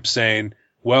PureScript saying,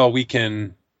 well, we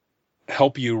can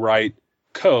help you write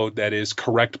code that is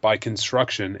correct by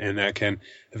construction and that can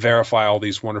verify all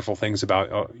these wonderful things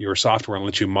about your software and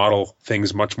let you model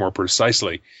things much more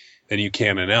precisely than you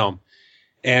can in Elm.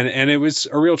 And it was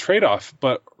a real trade-off.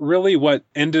 But really what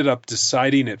ended up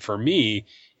deciding it for me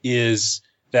is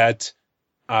that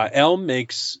Elm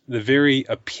makes the very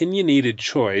opinionated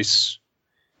choice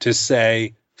to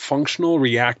say functional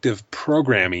reactive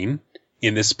programming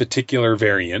in this particular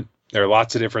variant. There are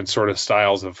lots of different sort of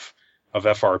styles of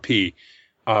FRP.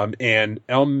 And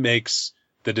Elm makes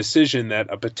the decision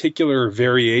that a particular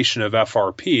variation of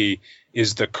FRP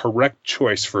is the correct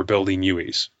choice for building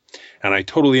UEs. And I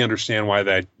totally understand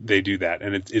why they do that.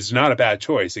 And it's not a bad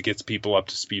choice. It gets people up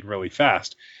to speed really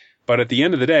fast. But at the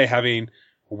end of the day, having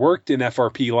worked in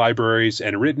FRP libraries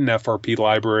and written FRP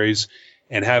libraries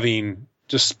and having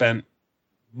just spent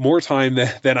more time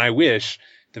than I wish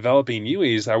developing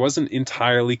UEs, I wasn't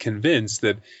entirely convinced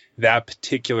that that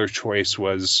particular choice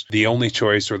was the only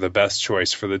choice or the best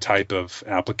choice for the type of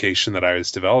application that I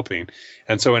was developing.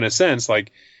 And so in a sense,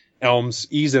 like Elm's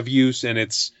ease of use and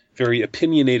its very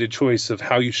opinionated choice of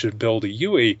how you should build a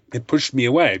UE, it pushed me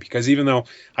away, because even though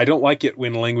I don't like it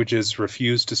when languages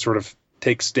refuse to sort of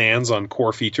take stands on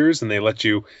core features and they let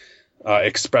you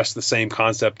express the same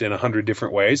concept in 100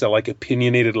 different ways. I like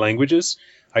opinionated languages.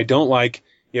 I don't like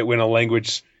it when a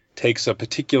language takes a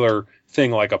particular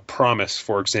thing like a promise,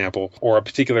 for example, or a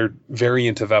particular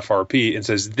variant of FRP and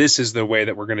says, this is the way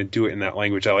that we're going to do it in that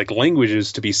language. I like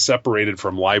languages to be separated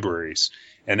from libraries.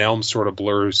 And Elm sort of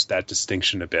blurs that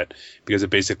distinction a bit because it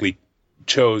basically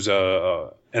chose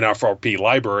an FRP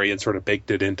library and sort of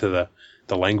baked it into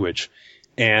the language.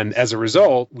 And as a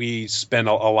result, we spent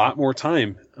a lot more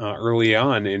time early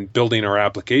on in building our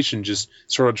application, just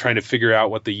sort of trying to figure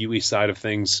out what the UE side of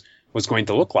things was going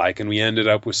to look like. And we ended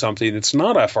up with something that's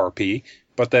not FRP,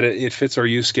 but that it fits our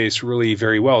use case really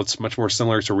very well. It's much more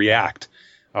similar to React,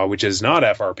 which is not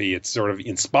FRP. It's sort of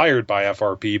inspired by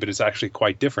FRP, but it's actually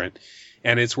quite different.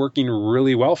 And it's working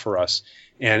really well for us.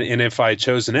 And if I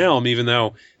chose an Elm, even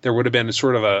though there would have been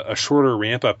sort of a shorter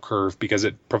ramp-up curve because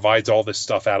it provides all this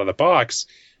stuff out of the box,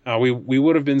 we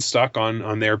would have been stuck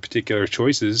on their particular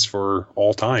choices for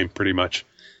all time, pretty much.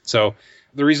 So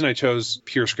the reason I chose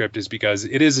PureScript is because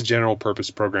it is a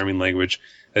general-purpose programming language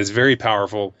that is very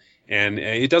powerful, and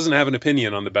it doesn't have an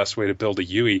opinion on the best way to build a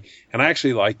UE. And I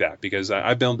actually like that because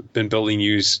I've been building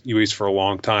UEs for a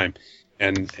long time,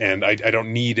 and I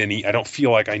don't need any. I don't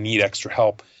feel like I need extra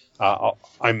help.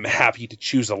 I'm happy to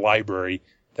choose a library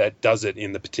that does it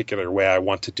in the particular way I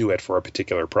want to do it for a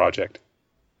particular project.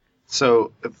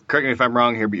 So, correct me if I'm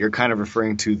wrong here, but you're kind of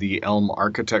referring to the Elm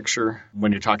architecture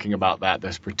when you're talking about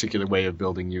this particular way of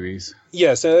building UEs?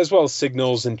 Yes, as well as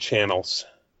signals and channels.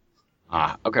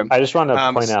 Okay. I just want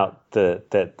to point out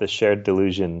that the shared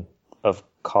delusion of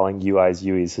calling UIs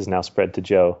UEs has now spread to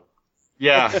Joe.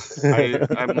 Yeah,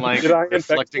 I'm like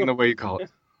reflecting the way you call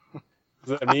it.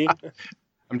 Is that me?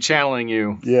 I'm channeling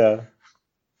you. Yeah.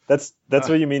 That's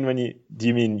what you mean do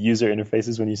you mean user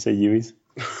interfaces when you say UEs?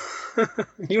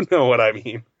 You know what I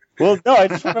mean. Well, no, I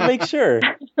just want to make sure.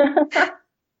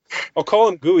 I'll call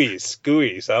them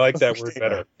GUIs. I like that word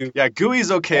better. Yeah,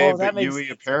 GUI's okay, but makes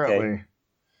UE apparently. Okay.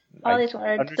 All these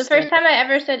words. The first time I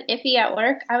ever said iffy at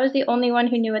work, I was the only one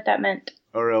who knew what that meant.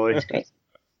 Oh, really? That's great.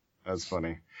 That's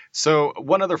funny. So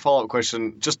one other follow-up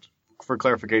question, just for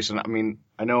clarification. I mean,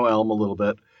 I know Elm a little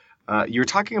bit. You were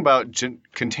talking about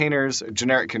containers,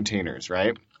 generic containers,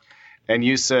 right? And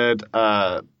you said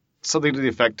something to the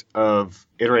effect of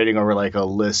iterating over like a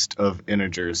list of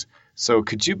integers. So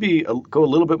could you go a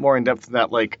little bit more in depth than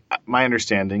that? Like my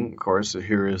understanding, of course,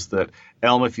 here is that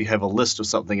Elm, if you have a list of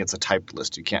something, it's a typed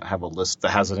list. You can't have a list that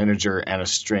has an integer and a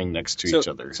string next to each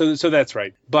other. So that's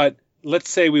right. But let's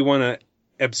say we want to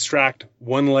abstract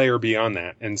one layer beyond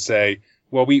that and say,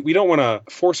 well, we don't want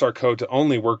to force our code to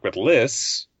only work with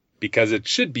lists, because it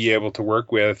should be able to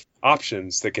work with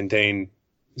options that contain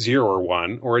 0 or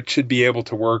 1, or it should be able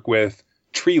to work with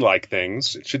tree-like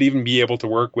things. It should even be able to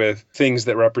work with things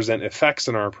that represent effects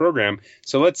in our program.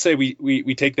 So let's say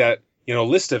we take that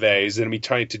list of A's and we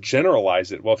try to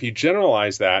generalize it. Well, if you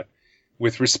generalize that,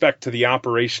 with respect to the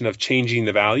operation of changing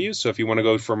the values. So if you want to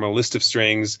go from a list of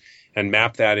strings and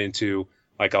map that into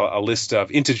like a list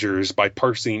of integers by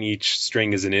parsing each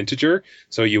string as an integer,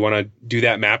 so you want to do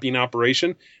that mapping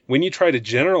operation. When you try to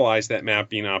generalize that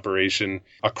mapping operation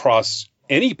across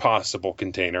any possible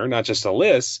container, not just a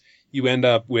list, you end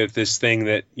up with this thing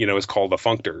that, is called a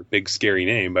functor. Big, scary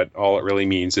name, but all it really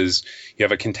means is you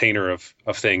have a container of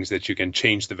things that you can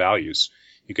change the values.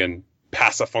 You can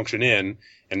pass a function in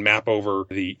and map over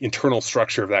the internal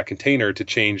structure of that container to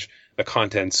change the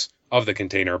contents of the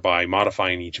container by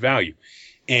modifying each value.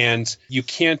 And you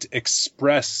can't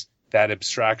express that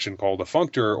abstraction called a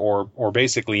functor or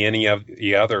basically any of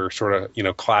the other sort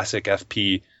of, classic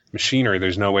FP machinery.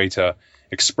 There's no way to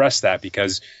express that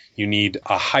because you need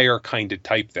a higher kind of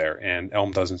type there, and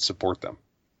Elm doesn't support them.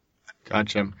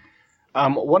 Gotcha.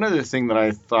 One other thing that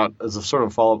I thought as a sort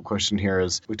of follow-up question here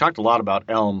is we talked a lot about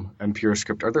Elm and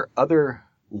PureScript. Are there other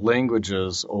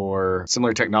languages or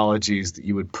similar technologies that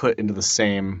you would put into the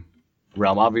same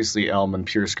realm? Obviously, Elm and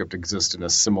PureScript exist in a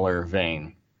similar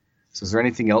vein. So is there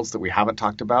anything else that we haven't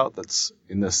talked about that's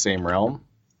in the same realm?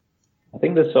 I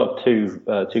think there's sort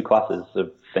of two classes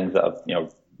of things that are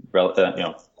relevant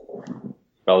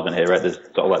here, right? There's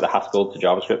sort of like the Haskell to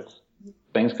JavaScript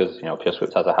things, because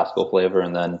PureScript has a Haskell flavor,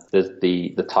 and then there's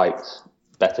the typed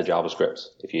better JavaScript,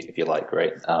 if you like,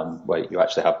 right? Where you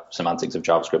actually have semantics of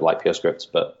JavaScript like PureScript,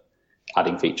 but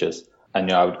adding features. And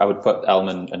I would put Elm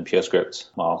and PureScript.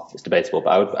 Well, it's debatable,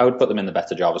 but I would put them in the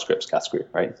better JavaScript category,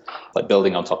 right? Like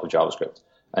building on top of JavaScript.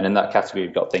 And in that category,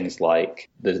 you've got things like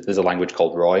there's a language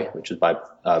called Roy, which is by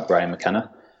Brian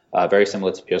McKenna. Very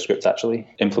similar to PureScript, actually,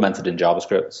 implemented in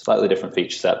JavaScript, slightly different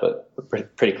feature set, but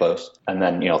pretty close. And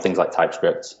then, things like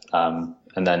TypeScript,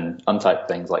 and then untyped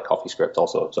things like CoffeeScript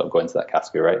also sort of go into that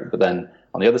category, right? But then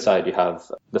on the other side, you have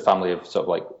the family of sort of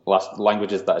like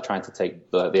languages that are trying to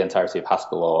take the entirety of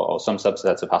Haskell or some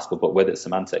subsets of Haskell, but with its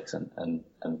semantics and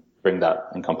bring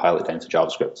that and compile it down to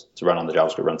JavaScript to run on the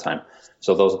JavaScript runtime.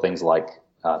 So those are things like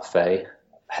Fay,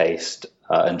 Haste,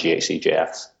 and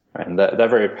JSJ. Right? And they're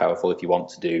very powerful if you want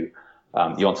to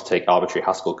take arbitrary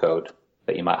Haskell code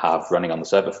that you might have running on the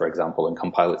server, for example, and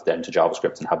compile it down to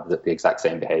JavaScript and have the exact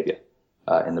same behavior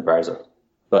in the browser.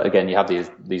 But again, you have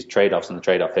these trade-offs, and the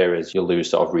trade-off here is you'll lose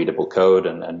sort of readable code,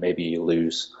 and maybe you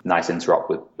lose nice interop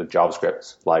with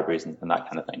JavaScript libraries and that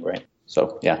kind of thing, right?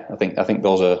 So yeah, I think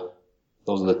those are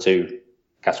the two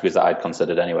categories that I'd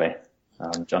considered anyway.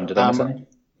 John, did I miss any?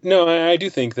 No, I do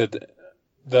think that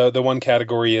the one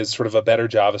category is sort of a better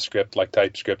JavaScript like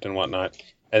TypeScript and whatnot,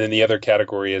 and then the other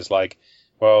category is like,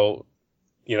 well,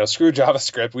 screw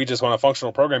JavaScript. We just want a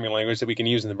functional programming language that we can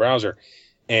use in the browser.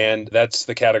 And that's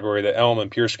the category that Elm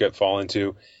and PureScript fall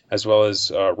into, as well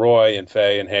as Roy and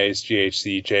Fay and Haze,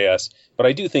 GHC, JS. But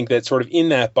I do think that sort of in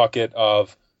that bucket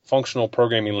of functional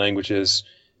programming languages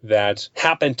that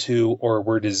happen to or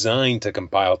were designed to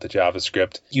compile to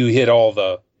JavaScript, you hit all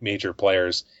the major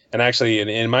players. And actually,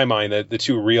 in my mind, the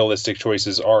two realistic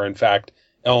choices are, in fact,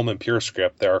 Elm and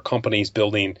PureScript. There are companies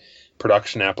building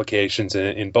production applications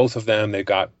in both of them. They've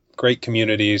got great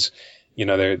communities.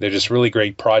 They're just really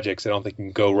great projects. I don't think you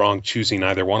can go wrong choosing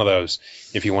either one of those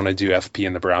if you want to do FP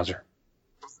in the browser.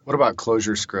 What about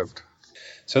ClojureScript?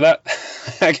 So that,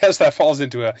 I guess that falls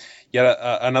into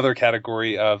another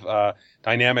category of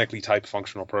dynamically typed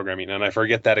functional programming. And I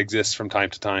forget that exists from time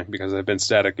to time because I've been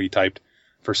statically typed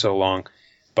for so long.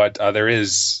 But there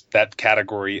is that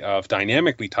category of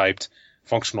dynamically typed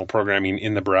functional programming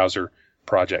in the browser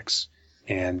projects.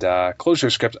 And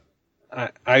ClojureScript,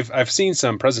 I've seen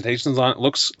some presentations on it. It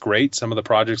looks great. Some of the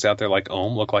projects out there like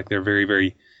Ohm look like they're very,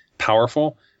 very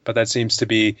powerful. But that seems to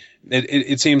be,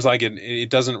 it seems like it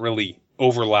doesn't really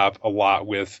overlap a lot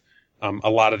with a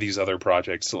lot of these other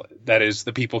projects. That is,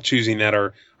 the people choosing that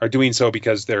are doing so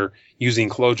because they're using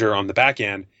Clojure on the back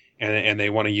end. And they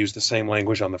want to use the same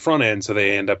language on the front end, so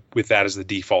they end up with that as the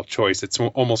default choice. It's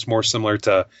almost more similar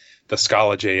to the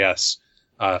Scala JS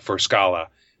for Scala,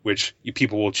 which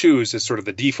people will choose as sort of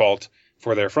the default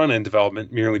for their front end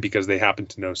development merely because they happen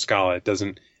to know Scala. It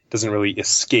doesn't really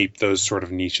escape those sort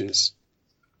of niches.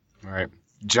 All right.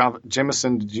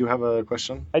 Jameson, did you have a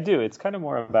question? I do. It's kind of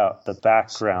more about the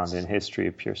background and history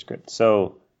of PureScript.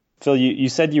 So, Phil, you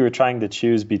said you were trying to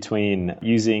choose between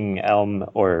using Elm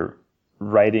or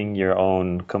writing your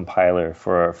own compiler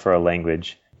for a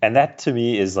language. And that to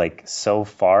me is like so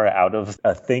far out of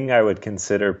a thing I would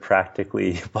consider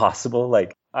practically possible.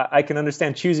 Like I can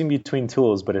understand choosing between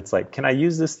tools, but it's like, can I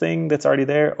use this thing that's already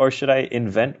there, or should I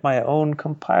invent my own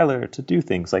compiler to do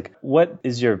things? Like, what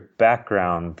is your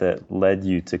background that led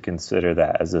you to consider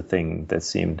that as a thing that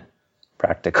seemed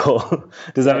practical?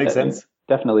 Does that make sense?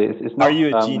 Definitely. It's not, Are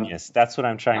you a genius? That's what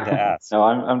I'm trying to ask. No,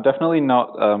 I'm definitely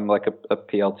not like a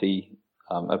PLT,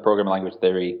 a programming language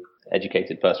theory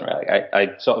educated person, right? Like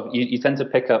I sort of, you tend to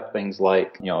pick up things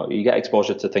like, you get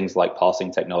exposure to things like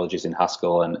parsing technologies in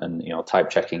Haskell and type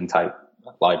checking type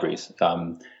libraries.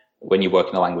 When you work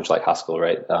in a language like Haskell,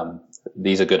 right?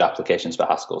 These are good applications for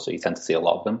Haskell, so you tend to see a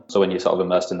lot of them. So when you're sort of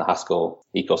immersed in the Haskell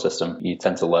ecosystem, you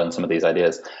tend to learn some of these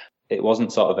ideas. It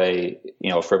wasn't sort of a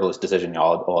frivolous decision.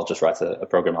 I'll just write a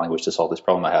programming language to solve this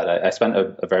problem I had. I spent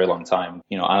a very long time,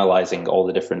 analyzing all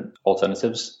the different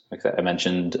alternatives. Like I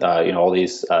mentioned, all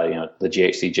these, the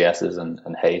GHC JSs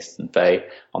and Haste and Fay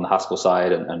on the Haskell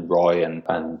side, and Roy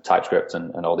and TypeScript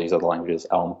and all these other languages,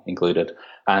 Elm included.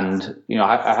 And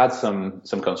I had some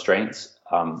constraints.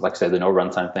 Like I say, the no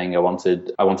runtime thing. I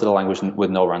wanted a language with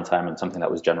no runtime and something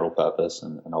that was general purpose,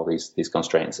 and all these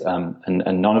constraints. And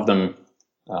none of them.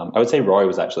 I would say Roy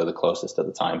was actually the closest at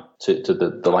the time to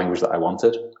the language that I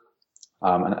wanted.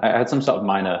 And I had some sort of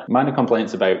minor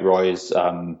complaints about Roy's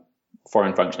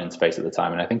foreign function interface at the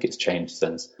time, and I think it's changed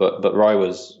since. But Roy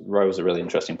was a really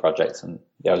interesting project, and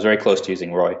I was very close to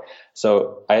using Roy.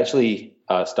 So I actually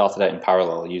started out in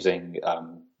parallel using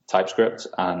TypeScript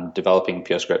and developing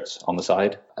PureScript on the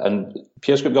side. And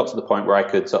PureScript got to the point where I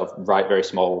could sort of write very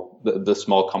small, the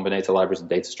small combinator libraries and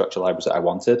data structure libraries that I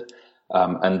wanted.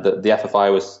 And the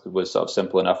FFI was sort of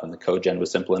simple enough, and the code gen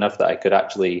was simple enough that I could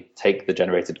actually take the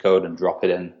generated code and drop it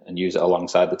in and use it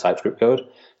alongside the TypeScript code.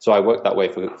 So I worked that way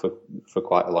for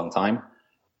quite a long time.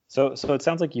 So it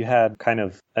sounds like you had kind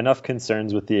of enough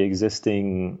concerns with the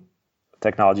existing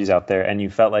technologies out there, and you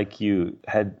felt like you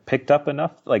had picked up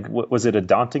enough. Like, was it a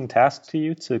daunting task to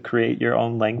you to create your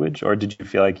own language, or did you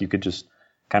feel like you could just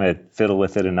kind of fiddle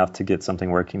with it enough to get something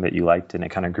working that you liked, and it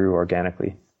kind of grew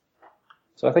organically?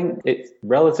 So I think it's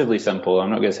relatively simple.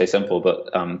 I'm not going to say simple, but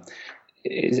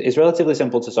it's relatively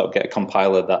simple to sort of get a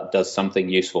compiler that does something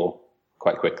useful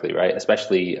quite quickly, right?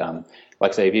 Especially,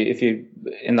 like I say, if you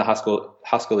in the Haskell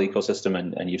ecosystem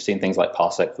and you've seen things like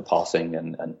Parsec for parsing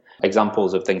and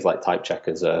examples of things like type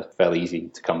checkers are fairly easy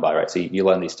to come by, right? So you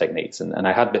learn these techniques, and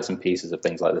I had bits and pieces of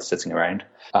things like this sitting around,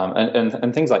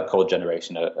 and things like code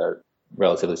generation are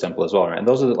relatively simple as well, right? And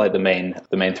those are like the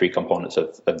main three components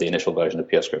of the initial version of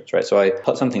PureScript, right? So I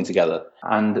put something together,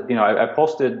 and I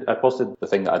posted the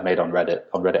thing that I'd made on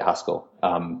Reddit Haskell,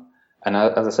 and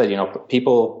as I said,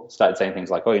 people started saying things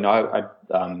like, I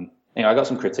got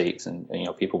some critiques, and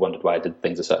people wondered why I did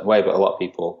things a certain way, but a lot of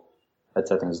people had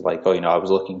said things like, I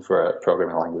was looking for a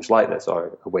programming language like this,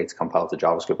 or a way to compile to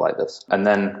JavaScript like this. And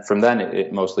then from then,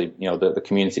 it mostly, the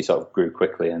community sort of grew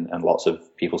quickly, and lots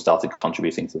of people started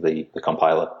contributing to the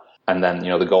compiler. And then,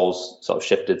 the goals sort of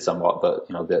shifted somewhat, but,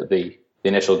 the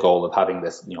initial goal of having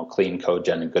this, clean code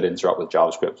gen and good interop with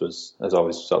JavaScript has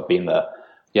always sort of been there.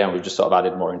 Yeah, and we've just sort of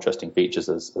added more interesting features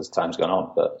as time's gone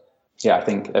on. But yeah, I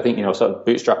think sort of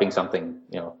bootstrapping something,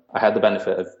 I had the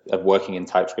benefit of working in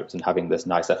TypeScript and having this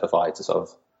nice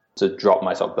FFI to drop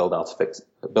my sort of build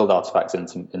artifacts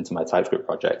into my TypeScript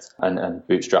project and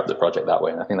bootstrap the project that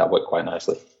way. And I think that worked quite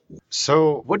nicely.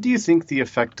 So what do you think the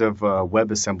effect of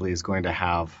WebAssembly is going to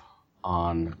have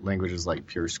on languages like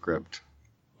PureScript?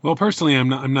 Well, personally,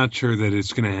 I'm not sure that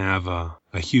it's going to have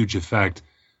a huge effect.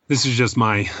 This is just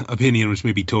my opinion, which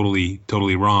may be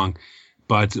totally wrong.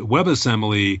 But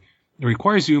WebAssembly, it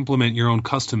requires you to implement your own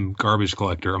custom garbage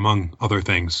collector, among other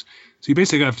things. So you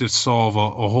basically have to solve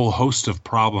a whole host of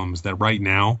problems that right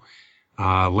now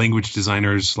language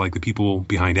designers like the people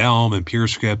behind Elm and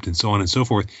PureScript and so on and so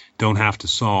forth don't have to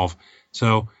solve.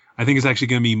 So I think it's actually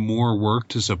going to be more work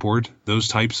to support those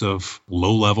types of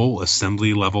low-level,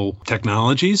 assembly-level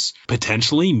technologies.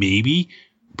 Potentially, maybe,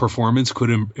 performance could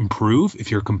improve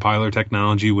if your compiler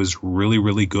technology was really,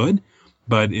 really good.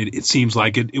 But it seems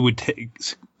like it would take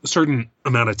a certain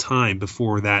amount of time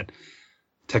before that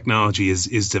technology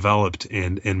is developed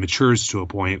and matures to a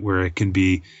point where it can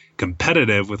be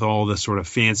competitive with all the sort of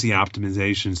fancy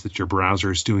optimizations that your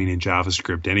browser is doing in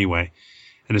JavaScript anyway.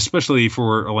 And especially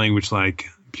for a language like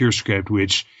PureScript,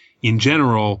 which in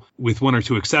general, with one or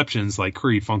two exceptions like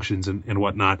query functions and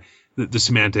whatnot, the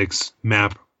semantics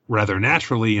map rather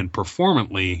naturally and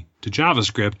performantly to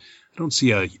JavaScript. I don't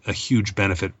see a huge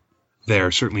benefit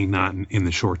there, certainly not in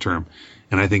the short term.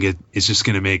 And I think it's just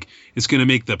going to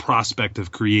make the prospect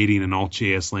of creating an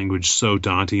alt.js language so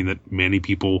daunting that many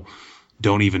people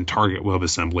don't even target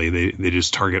WebAssembly. They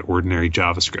just target ordinary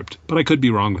JavaScript. But I could be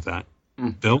wrong with that.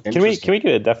 Bill? Can we get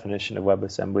a definition of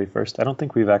WebAssembly first? I don't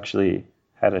think we've actually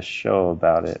had a show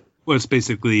about it. Well, it's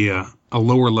basically a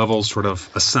lower level sort of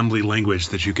assembly language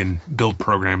that you can build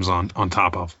programs on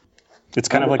top of. It's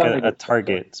kind of like a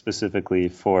target specifically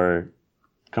for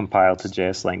compile to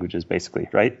JS languages, basically,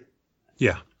 right?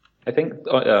 Yeah. I think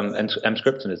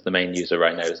Mscripton is the main user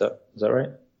right now. Is that right?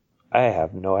 I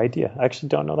have no idea. I actually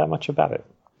don't know that much about it.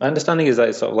 My understanding is that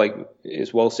it's sort of like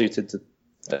it's well suited to,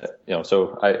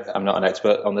 so I'm not an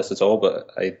expert on this at all, but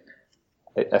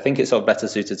I think it's sort of better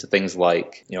suited to things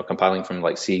like, compiling from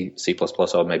like C++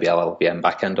 or maybe LLVM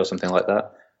backend or something like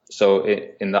that. So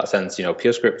in that sense,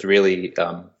 PureScript really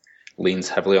leans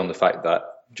heavily on the fact that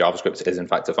JavaScript is in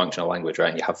fact a functional language, right?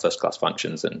 And you have first-class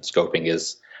functions, and scoping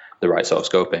is the right sort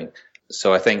of scoping.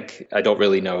 So I think I don't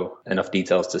really know enough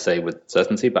details to say with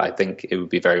certainty, but I think it would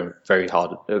be very, very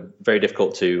hard, very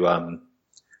difficult to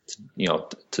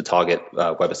target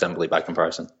WebAssembly by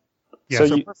comparison. Yeah,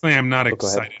 so personally, I'm not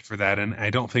excited for that, and I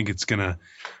don't think it's going to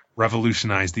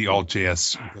revolutionize the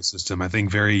alt.js ecosystem. I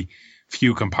think very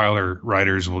few compiler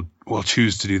writers will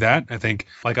choose to do that. I think,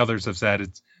 like others have said,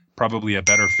 it's probably a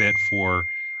better fit for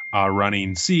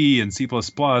running C and C++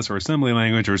 or assembly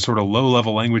language or sort of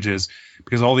low-level languages,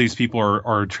 because all these people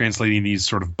are translating these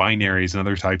sort of binaries and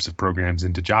other types of programs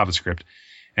into JavaScript.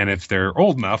 And if they're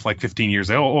old enough, like 15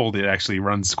 years old, it actually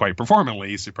runs quite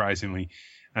performantly, surprisingly.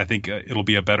 I think it'll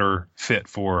be a better fit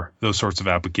for those sorts of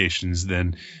applications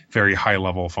than very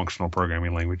high-level functional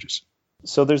programming languages.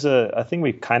 So there's a thing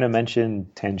we kind of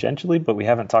mentioned tangentially, but we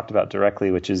haven't talked about directly,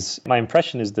 which is my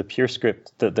impression is the PureScript,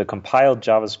 the compiled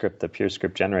JavaScript that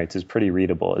PureScript generates is pretty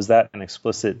readable. Is that an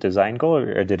explicit design goal,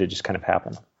 or did it just kind of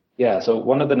happen? Yeah, so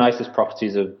one of the nicest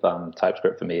properties of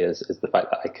TypeScript for me is the fact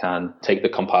that I can take the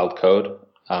compiled code.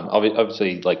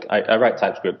 Obviously, like I write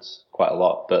TypeScript quite a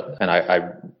lot, and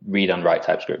I read and write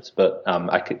TypeScript, but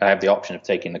I have the option of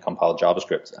taking the compiled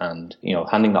JavaScript and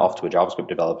handing that off to a JavaScript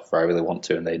developer if I really want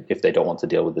to, and if they don't want to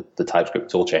deal with the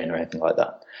TypeScript toolchain or anything like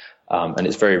that. And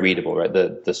it's very readable, right?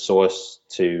 The source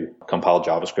to compiled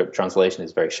JavaScript translation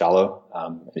is very shallow.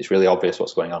 It's really obvious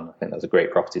what's going on. I think that's a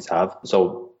great property to have.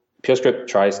 So PureScript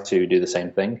tries to do the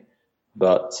same thing.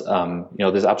 But,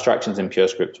 there's abstractions in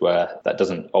PureScript where that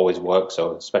doesn't always work.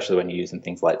 So especially when you're using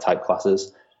things like type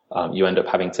classes, you end up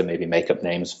having to maybe make up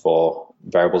names for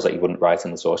variables that you wouldn't write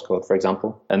in the source code, for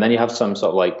example. And then you have some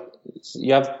sort of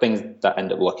you have things that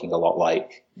end up looking a lot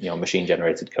like, machine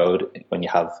generated code when you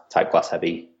have type class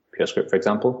heavy PureScript, for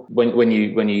example. When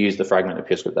you use the fragment of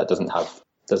PureScript that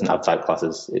doesn't have type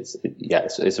classes,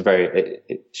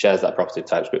 it shares that property of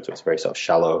TypeScript, so it's a very sort of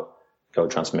shallow code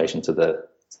transformation to the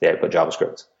output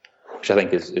JavaScript, which I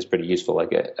think is pretty useful.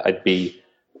 I'd be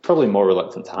probably more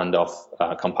reluctant to hand off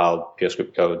compiled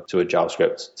PureScript code to a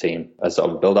JavaScript team as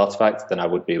sort of a build artifact than I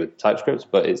would be with TypeScript,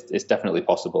 but it's definitely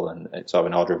possible, and it's sort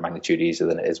of an order of magnitude easier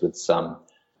than it is with some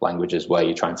languages where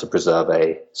you're trying to preserve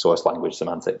a source language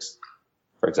semantics,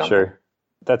 for example. Sure.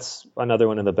 That's another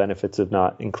one of the benefits of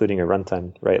not including a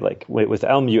runtime, right? Like with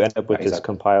Elm, you end up with this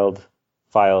compiled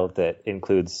file that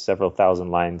includes several thousand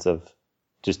lines of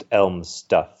just Elm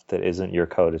stuff that isn't your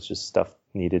code. It's just stuff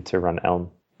needed to run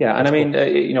Elm. Yeah, and I mean,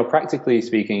 practically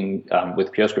speaking,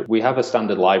 with PureScript, we have a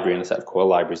standard library and a set of core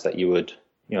libraries that you would,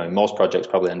 in most projects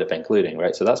probably end up including,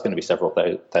 right? So that's going to be several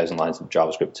thousand lines of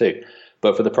JavaScript too.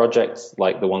 But for the projects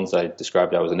like the ones I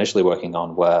described I was initially working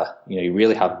on, where you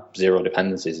really have zero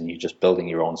dependencies and you're just building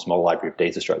your own small library of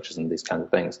data structures and these kinds of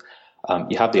things,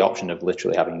 you have the option of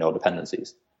literally having no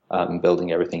dependencies and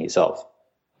building everything yourself.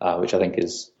 Which I think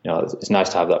is, it's nice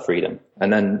to have that freedom.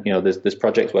 And then, there's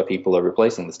projects where people are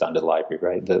replacing the standard library,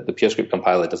 right? The PureScript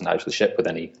compiler doesn't actually ship with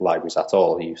any libraries at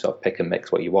all. You sort of pick and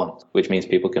mix what you want, which means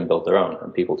people can build their own,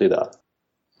 and people do that.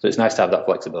 So it's nice to have that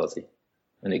flexibility.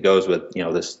 And it goes with,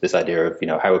 this idea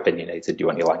of, how opinionated do you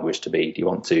want your language to be? Do you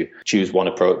want to choose one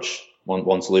approach,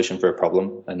 one solution for a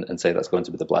problem and say that's going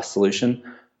to be the best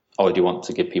solution? Or do you want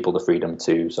to give people the freedom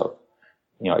to sort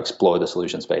of, explore the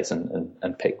solution space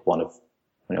and pick one of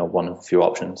a few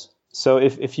options. So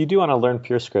if you do want to learn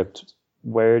PureScript,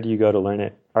 where do you go to learn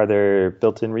it? Are there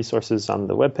built-in resources on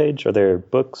the webpage? Are there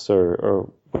books,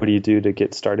 or what do you do to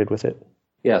get started with it?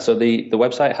 Yeah, so the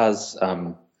website has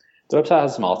some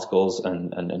articles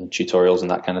and tutorials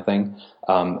and that kind of thing,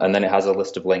 and then it has a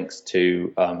list of links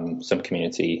to some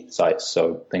community sites,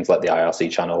 so things like the IRC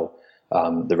channel,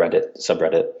 the Reddit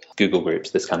subreddit, Google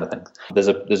groups, this kind of thing. There's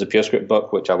a PureScript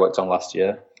book which I worked on last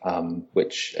year,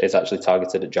 which is actually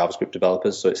targeted at JavaScript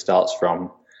developers. So it starts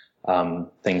from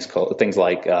things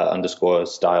like underscore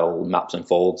style maps and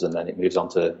folds, and then it moves on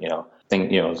to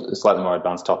slightly more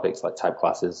advanced topics like type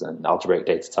classes and algebraic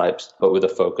data types, but with a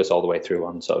focus all the way through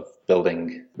on sort of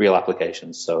building real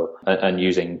applications. So and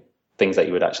using things that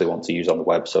you would actually want to use on the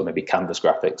web. So maybe Canvas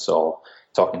graphics or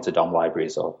talking to DOM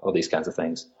libraries or these kinds of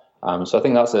things. So I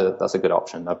think that's a good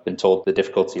option. I've been told the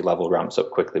difficulty level ramps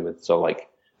up quickly with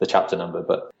the chapter number.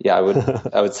 But yeah,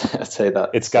 I'd say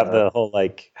that it's got the whole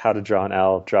like how to draw an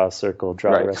owl, draw a circle,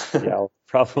 draw the rest of the owl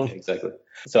problem. Exactly.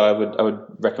 So I would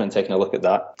recommend taking a look at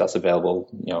that. That's available,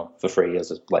 for free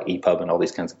as like EPUB and all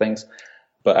these kinds of things.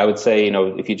 But I would say,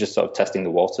 if you're just sort of testing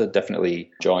the water, definitely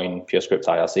join PureScript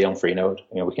IRC on Freenode.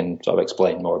 We can sort of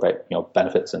explain more about,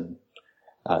 benefits and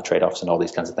trade-offs and all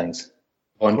these kinds of things.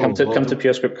 Oh, and come to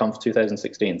PureScript Conf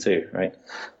 2016 too, right?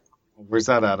 Where's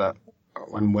that at?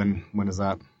 When is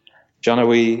that? John, are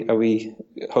we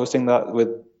hosting that with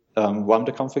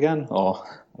LambdaConf again? Or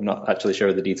I'm not actually sure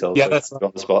of the details. Yeah, that's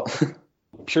on the spot.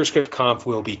 PureScript Conf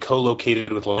will be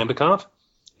co-located with LambdaConf.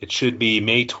 It should be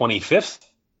May 25th.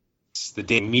 It's the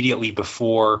day immediately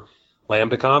before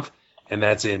LambdaConf, and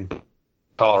that's in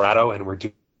Colorado, and we're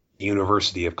doing the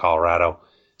University of Colorado.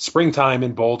 Springtime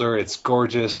in Boulder. It's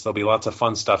gorgeous. There'll be lots of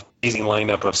fun stuff. Amazing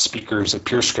lineup of speakers at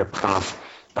PureScript Conf.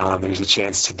 There's a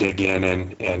chance to dig in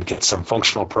and get some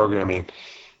functional programming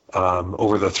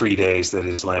over the 3 days that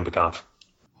is LambdaConf.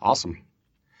 Awesome.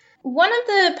 One of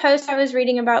the posts I was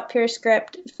reading about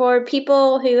PureScript, for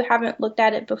people who haven't looked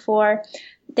at it before,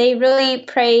 they really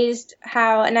praised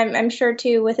how, and I'm sure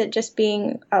too with it just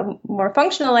being a more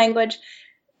functional language,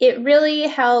 it really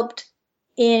helped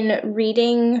in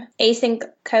reading async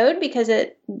code because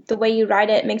the way you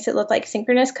write it makes it look like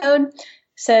synchronous code.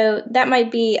 So that might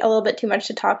be a little bit too much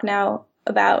to talk now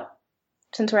about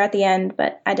since we're at the end,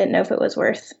 but I didn't know if it was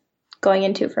worth going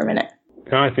into for a minute.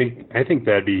 No, I think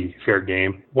that'd be fair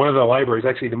game. One of the libraries,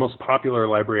 actually the most popular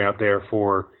library out there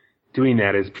for doing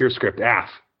that is PureScript AF,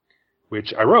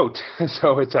 which I wrote.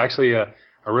 So it's actually a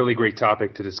really great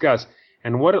topic to discuss.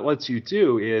 And what it lets you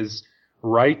do is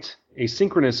write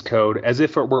asynchronous code as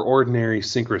if it were ordinary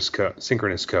synchronous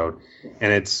code.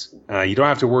 And it's you don't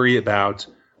have to worry about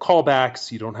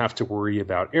callbacks. You don't have to worry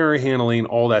about error handling.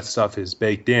 All that stuff is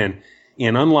baked in.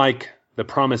 And unlike the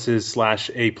promises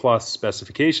 /A+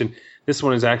 specification, this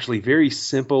one is actually very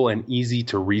simple and easy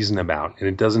to reason about, and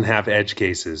it doesn't have edge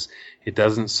cases. It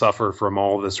doesn't suffer from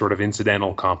all the sort of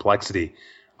incidental complexity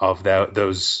of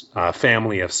those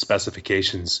family of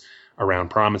specifications around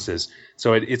promises.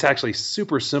 So it's actually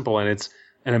super simple, and it's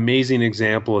an amazing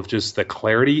example of just the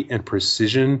clarity and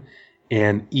precision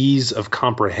and ease of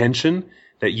comprehension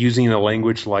that using a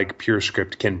language like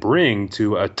PureScript can bring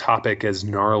to a topic as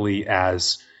gnarly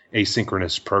as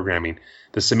asynchronous programming.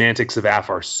 The semantics of AF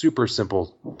are super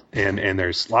simple, and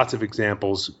there's lots of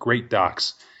examples, great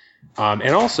docs.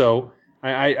 And also,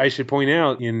 I should point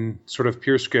out in sort of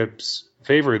PureScript's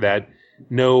favor that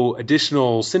no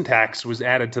additional syntax was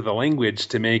added to the language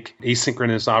to make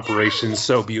asynchronous operations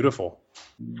so beautiful.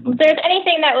 If there's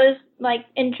anything that was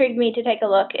intrigued me to take a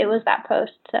look, it was that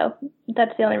post. So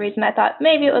that's the only reason I thought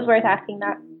maybe it was worth asking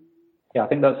that. Yeah, I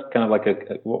think that's kind of like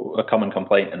a common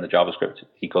complaint in the JavaScript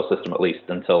ecosystem, at least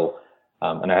until,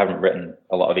 and I haven't written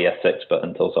a lot of ES6, but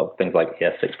until sort of things like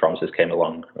ES6 promises came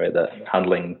along, right? That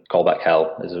handling callback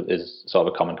hell is sort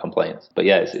of a common complaint. But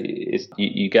yeah,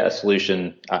 you get a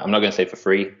solution. I'm not going to say for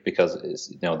free because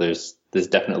there's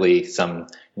definitely some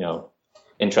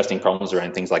interesting problems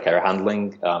around things like error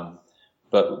handling.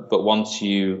 But once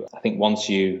you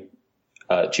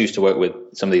choose to work with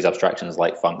some of these abstractions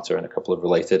like functor and a couple of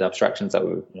related abstractions that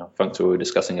functor we were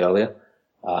discussing earlier,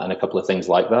 and a couple of things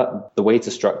like that, the way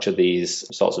to structure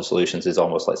these sorts of solutions is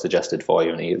almost like suggested for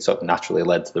you, and you sort of naturally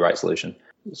led to the right solution.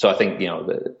 So I think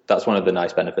that's one of the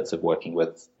nice benefits of working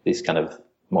with these kind of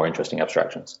more interesting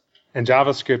abstractions. And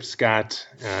JavaScript's got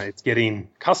it's getting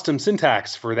custom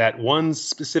syntax for that one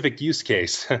specific use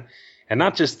case, and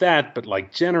not just that, but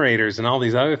like generators and all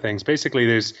these other things. Basically,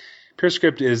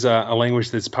 PureScript is a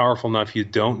language that's powerful enough you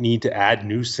don't need to add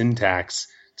new syntax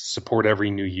to support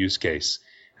every new use case.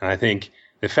 And I think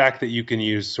the fact that you can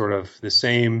use sort of the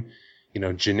same,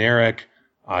 generic,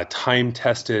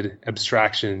 time-tested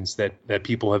abstractions that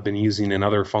people have been using in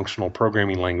other functional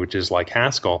programming languages like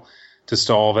Haskell to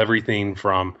solve everything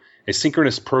from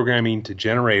asynchronous programming to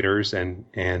generators and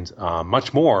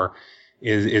much more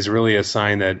is really a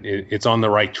sign that it's on the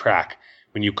right track.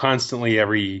 When you constantly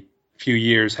every few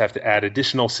years have to add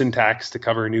additional syntax to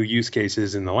cover new use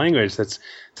cases in the language, it's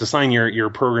a sign you're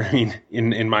programming,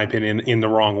 in my opinion, in the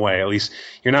wrong way. At least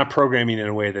you're not programming in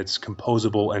a way that's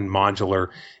composable and modular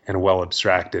and well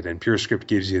abstracted, and PureScript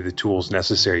gives you the tools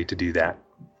necessary to do that.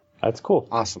 That's cool.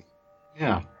 Awesome.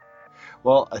 Yeah.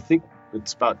 Well, I think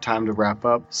it's about time to wrap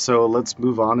up, so let's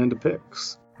move on into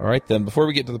picks. All right, then. Before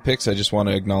we get to the picks, I just want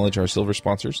to acknowledge our silver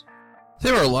sponsors.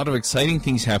 There are a lot of exciting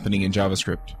things happening in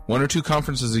JavaScript. 1 or 2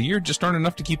 conferences a year just aren't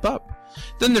enough to keep up.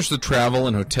 Then there's the travel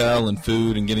and hotel and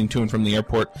food and getting to and from the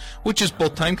airport, which is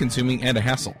both time-consuming and a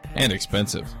hassle, and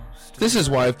expensive. This is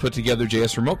why I've put together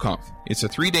JS Remote Conf. It's a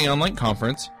 3-day online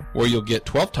conference where you'll get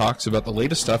 12 talks about the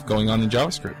latest stuff going on in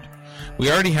JavaScript. We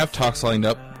already have talks lined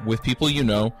up with people you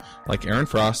know, like Aaron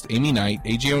Frost, Amy Knight,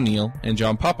 AJ O'Neill, and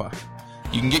John Papa.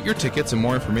 You can get your tickets and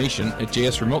more information at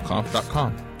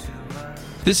jsremoteconf.com.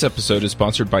 This episode is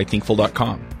sponsored by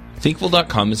Thinkful.com.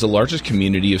 Thinkful.com is the largest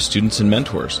community of students and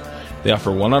mentors. They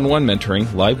offer one-on-one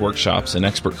mentoring, live workshops, and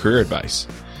expert career advice.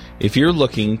 If you're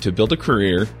looking to build a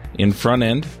career in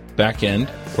front-end, back-end,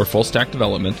 or full-stack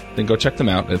development, then go check them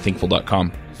out at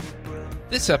Thinkful.com.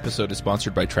 This episode is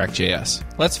sponsored by Track.js.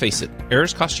 Let's face it,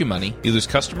 errors cost you money. You lose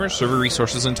customers, server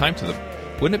resources, and time to them.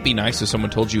 Wouldn't it be nice if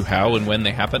someone told you how and when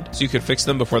they happened, so you could fix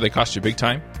them before they cost you big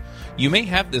time? You may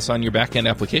have this on your back-end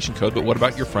application code, but what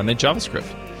about your front-end JavaScript?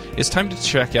 It's time to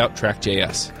check out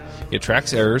Track.js. It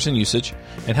tracks errors and usage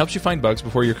and helps you find bugs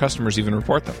before your customers even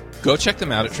report them. Go check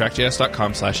them out at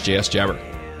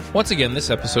trackjs.com/jsjabber. Once again, this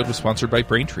episode was sponsored by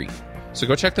Braintree. So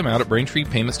go check them out at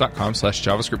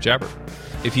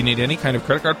braintreepayments.com/JavaScriptJabber. If you need any kind of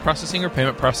credit card processing or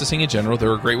payment processing in general,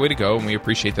 they're a great way to go, and we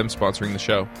appreciate them sponsoring the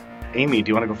show. Amy, do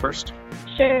you want to go first?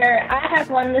 Sure, I have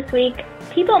one this week.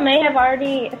 People may have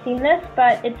already seen this,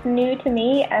 but it's new to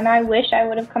me, and I wish I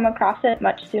would have come across it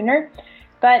much sooner.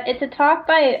 But it's a talk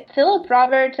by Philip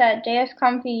Roberts at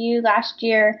JSConf EU last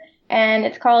year, and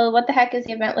it's called What the Heck is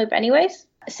the Event Loop Anyways?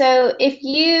 So if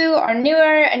you are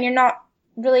newer and you're not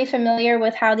really familiar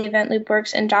with how the event loop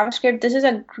works in JavaScript, this is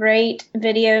a great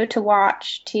video to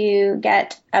watch to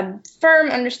get a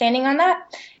firm understanding on that.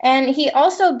 And he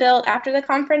also built, after the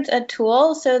conference, a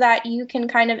tool so that you can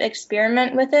kind of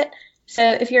experiment with it. So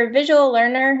if you're a visual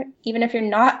learner, even if you're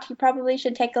not, you probably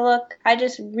should take a look. I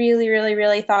just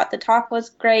really thought the talk was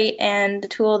great, and the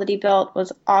tool that he built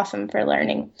was awesome for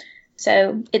learning.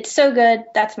 So it's so good.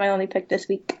 That's my only pick this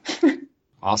week.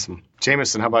 Awesome.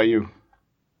 Jameson, how about you?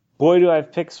 Boy, do I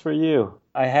have picks for you.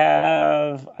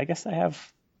 I guess I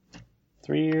have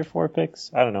 3 or 4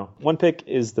 picks. I don't know. One pick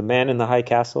is The Man in the High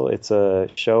Castle. It's a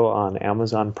show on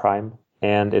Amazon Prime,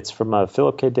 and it's from a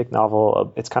Philip K. Dick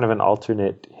novel. It's kind of an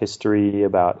alternate history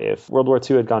about if World War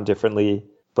II had gone differently,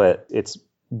 but it's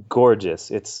gorgeous.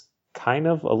 It's kind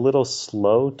of a little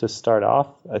slow to start off.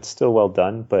 It's still well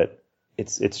done, but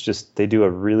it's just, they do a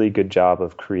really good job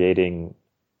of creating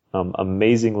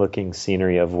amazing looking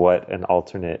scenery of what an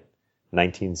alternate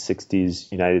 1960s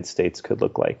United States could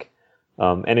look like.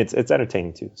 And it's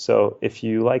entertaining too. So if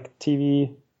you like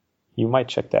TV, you might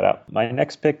check that out. My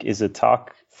next pick is a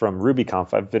talk from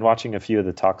RubyConf. I've been watching a few of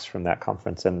the talks from that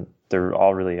conference, and they're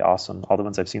all really awesome, all the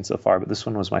ones I've seen so far, but this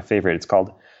one was my favorite. It's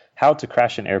called How to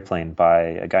Crash an Airplane by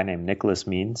a guy named Nicholas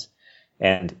Means.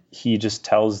 And he just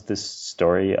tells this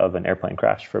story of an airplane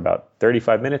crash for about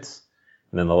 35 minutes.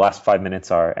 And then the last 5 minutes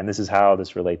are, and this is how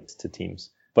this relates to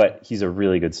teams. But he's a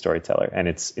really good storyteller, and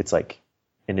it's like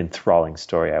an enthralling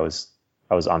story. I was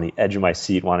on the edge of my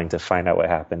seat wanting to find out what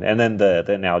happened. And then the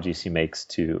analogies he makes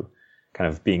to kind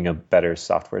of being a better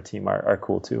software team are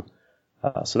cool too.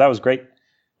 So that was great.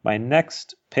 My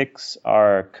next picks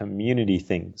are community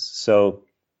things. So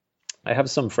I have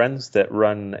some friends that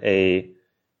run I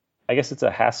guess it's a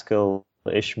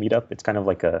Haskell-ish meetup. It's kind of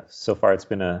like so far it's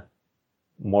been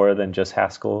more than just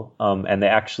Haskell. And they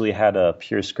actually had a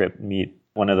PureScript meet.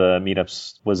 One of the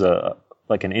meetups was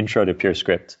like an intro to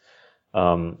PureScript.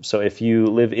 So if you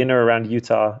live in or around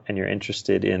Utah and you're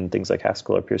interested in things like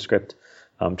Haskell or PureScript,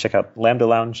 check out Lambda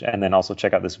Lounge, and then also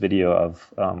check out this video of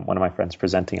one of my friends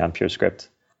presenting on PureScript.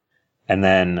 And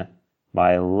then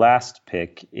my last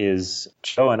pick is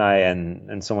Joe and I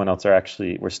and someone else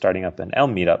we're starting up an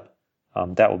Elm meetup.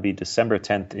 That will be December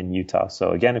 10th in Utah.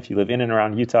 So again, if you live in and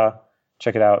around Utah,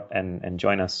 check it out and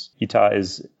join us. Utah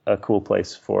is a cool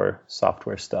place for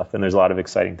software stuff, and there's a lot of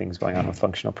exciting things going on with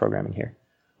functional programming here.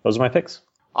 Those are my picks.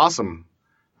 Awesome.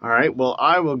 All right, well,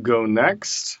 I will go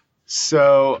next.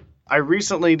 So I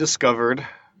recently discovered,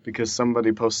 because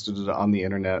somebody posted it on the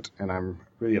internet, and I'm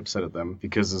really upset at them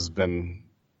because it's been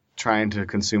trying to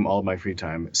consume all of my free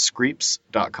time,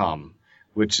 Screeps.com,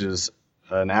 which is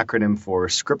an acronym for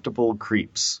Scriptable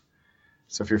Creeps.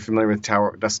 So if you're familiar with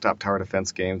desktop tower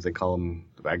defense games, they call them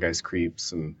the bad guys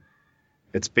creeps. And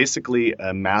it's basically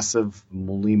a massive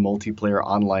multiplayer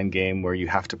online game where you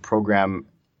have to program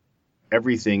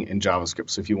everything in JavaScript.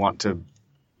 So if you want to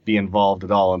be involved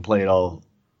at all and play it all,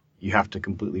 you have to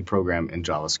completely program in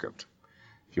JavaScript.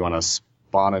 If you want to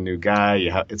spawn a new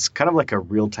guy, it's kind of like a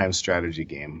real-time strategy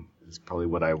game is probably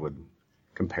what I would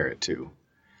compare it to.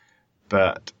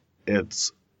 But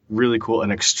it's really cool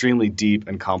and extremely deep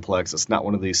and complex. It's not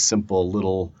one of these simple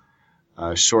little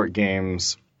short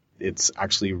games. It's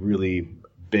actually really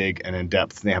big and in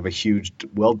depth. And they have a huge,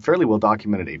 fairly well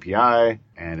documented API,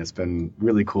 and it's been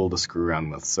really cool to screw around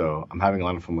with. So I'm having a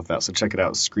lot of fun with that. So check it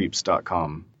out,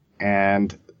 screeps.com.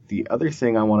 And the other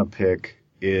thing I want to pick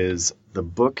is the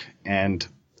book and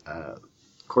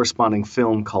corresponding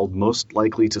film called Most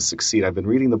Likely to Succeed. I've been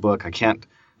reading the book.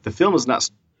 The film is not,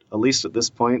 at least at this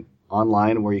point,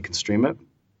 online where you can stream it.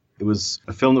 It was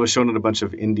a film that was shown at a bunch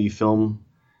of indie film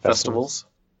festivals.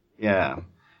 Yeah.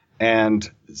 And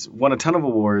it's won a ton of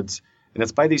awards. And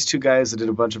it's by these two guys that done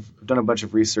a bunch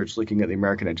of research looking at the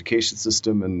American education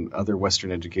system and other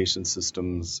Western education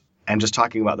systems, and just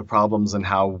talking about the problems and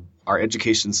how our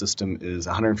education system is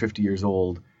 150 years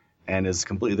old and is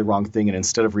completely the wrong thing. And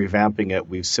instead of revamping it,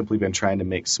 we've simply been trying to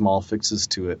make small fixes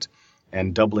to it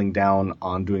and doubling down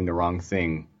on doing the wrong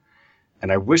thing.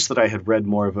 And I wish that I had read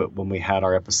more of it when we had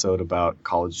our episode about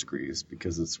college degrees,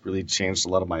 because it's really changed a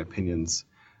lot of my opinions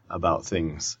about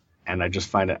things. And I just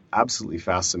find it absolutely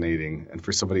fascinating. And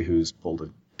for somebody who's pulled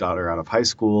a daughter out of high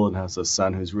school and has a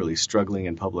son who's really struggling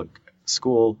in public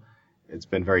school, it's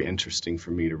been very interesting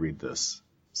for me to read this.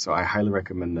 So I highly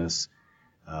recommend this,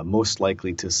 Most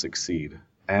Likely to Succeed.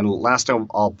 And last,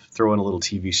 I'll throw in a little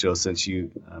TV show since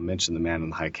you mentioned The Man in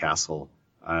the High Castle.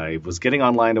 I was getting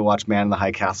online to watch Man in the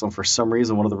High Castle, and for some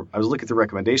reason, I was looking at the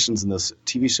recommendations, and this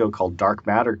TV show called Dark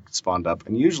Matter spawned up.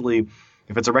 And usually,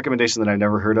 if it's a recommendation that I've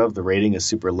never heard of, the rating is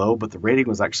super low, but the rating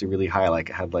was actually really high. Like,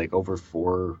 it had like over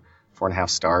 4.5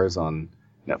 stars on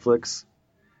Netflix.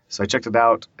 So I checked it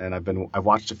out, and I've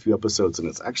watched a few episodes, and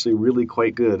it's actually really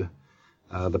quite good.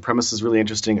 The premise is really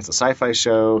interesting. It's a sci-fi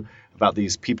show about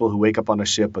these people who wake up on a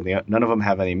ship, and none of them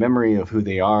have any memory of who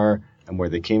they are and where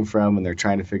they came from, and they're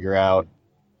trying to figure out,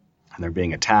 and they're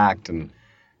being attacked, and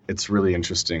it's really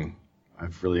interesting.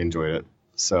 I've really enjoyed it.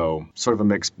 So sort of a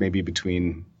mix maybe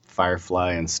between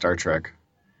Firefly and Star Trek.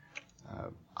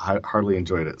 I hardly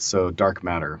enjoyed it. So Dark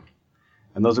Matter.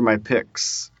 And those are my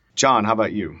picks. John, how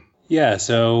about you? Yeah,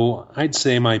 so I'd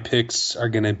say my picks are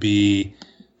going to be,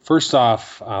 first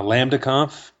off,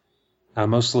 LambdaConf,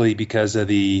 mostly because of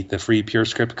the free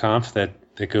PureScript conf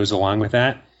that goes along with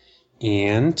that.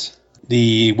 And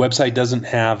the website doesn't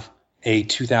have a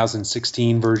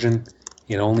 2016 version.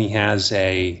 It only has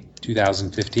a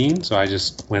 2015, so I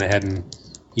just went ahead and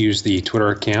used the Twitter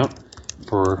account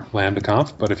for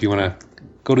LambdaConf. But if you want to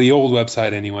go to the old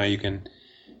website anyway, you can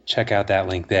check out that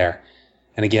link there.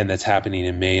 And again, that's happening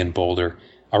in May in Boulder.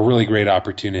 A really great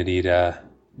opportunity to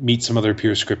meet some other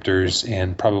PureScripters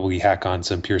and probably hack on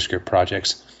some PureScript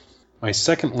projects. My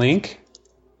second link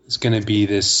is going to be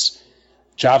this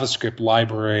JavaScript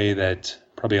library that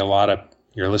probably a lot of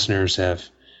your listeners have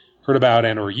heard about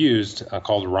and or used,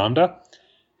 called Ramda.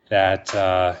 That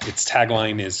its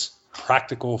tagline is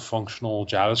practical functional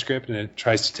JavaScript, and it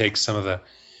tries to take some of the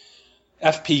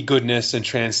FP goodness and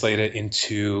translate it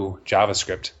into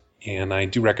JavaScript. And I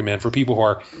do recommend for people who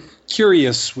are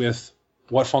curious with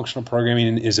what functional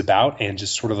programming is about and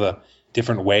just sort of the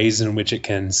different ways in which it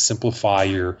can simplify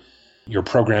your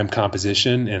program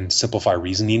composition and simplify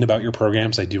reasoning about your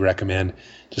programs, I do recommend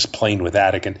just playing with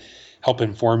that. It can help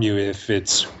inform you if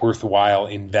it's worthwhile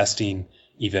investing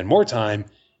even more time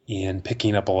in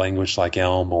picking up a language like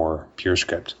Elm or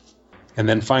PureScript. And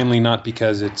then finally, not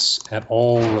because it's at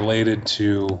all related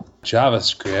to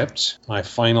JavaScript, my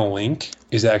final link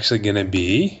is actually going to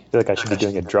be... I feel like I should be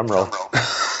doing a drum roll.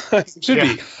 It should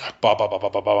be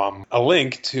a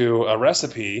link to a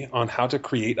recipe on how to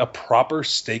create a proper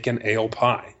steak and ale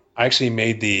pie. I actually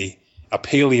made a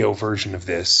paleo version of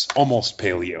this, almost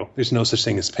paleo. There's no such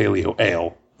thing as paleo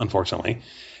ale, unfortunately.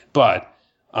 But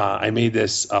I made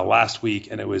this last week,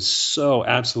 and it was so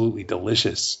absolutely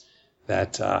delicious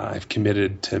that I've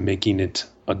committed to making it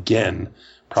again,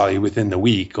 probably within the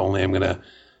week. Only I'm going to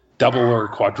double or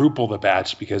quadruple the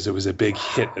batch because it was a big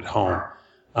hit at home.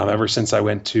 Ever since I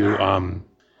went to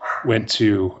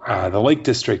the Lake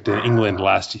District in England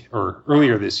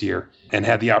earlier this year and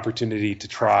had the opportunity to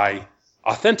try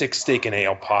authentic steak and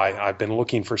ale pie, I've been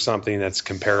looking for something that's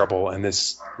comparable, and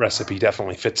this recipe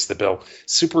definitely fits the bill.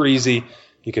 Super easy.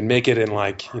 You can make it in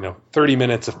 30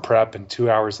 minutes of prep and 2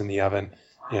 hours in the oven,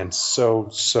 and so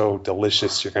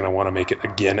delicious. You're going to want to make it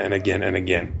again and again and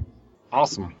again.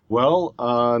 Awesome. Well,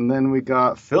 and then we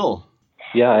got Phil.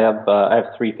 Yeah, I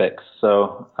have 3 picks.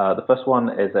 So the first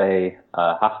one is a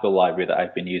Haskell library that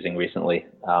I've been using recently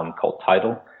called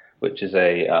Tidal, which is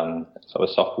a sort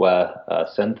of software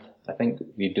synth, I think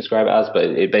you describe it as, but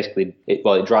it basically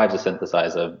drives a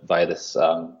synthesizer via this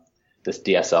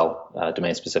DSL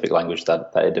domain-specific language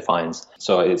that it defines.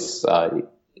 So it's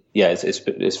sort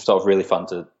of really fun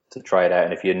to try it out.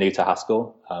 And if you're new to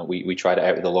Haskell, we tried it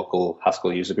out with the local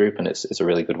Haskell user group, and it's a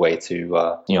really good way to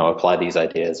apply these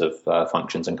ideas of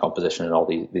functions and composition and all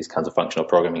these kinds of functional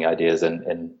programming ideas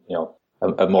in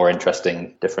a more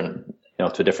interesting, different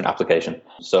to a different application.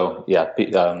 So yeah,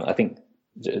 I think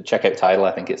check out Tidal.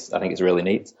 I think it's really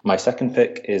neat. My second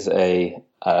pick is a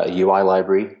UI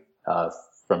library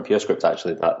from PureScript,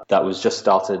 actually, that was just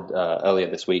started earlier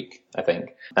this week, I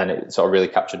think, and it sort of really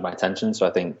captured my attention. So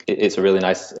I think it's a really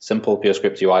nice, simple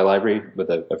PureScript UI library with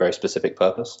a very specific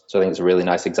purpose. So I think it's a really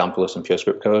nice example of some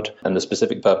PureScript code, and the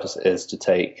specific purpose is to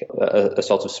take a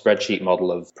sort of spreadsheet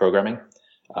model of programming,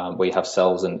 where you have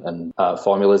cells and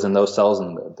formulas in those cells,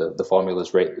 and the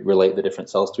formulas relate the different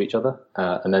cells to each other,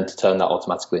 and then to turn that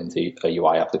automatically into a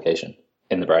UI application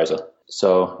in the browser.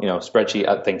 So, spreadsheet,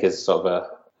 I think, is sort of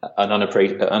an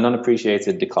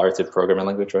unappreciated declarative programming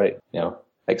language, right?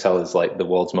 Excel is like the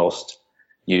world's most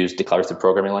used declarative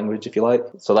programming language, if you like.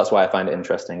 So that's why I find it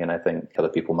interesting, and I think other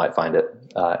people might find it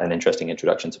an interesting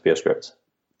introduction to PureScript.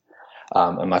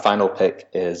 And my final pick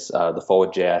is the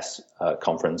Forward.js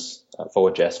conference,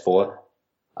 Forward.js 4,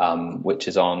 which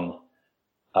is on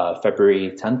February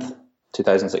 10th,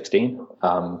 2016,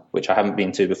 which I haven't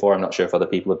been to before. I'm not sure if other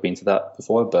people have been to that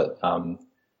before, but I'm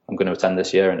going to attend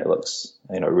this year, and it looks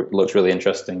really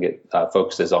interesting. It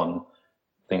focuses on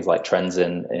things like trends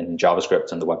in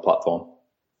JavaScript and the web platform.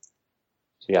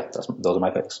 So yeah, those are my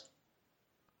picks.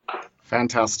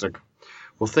 Fantastic.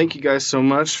 Well, thank you guys so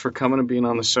much for coming and being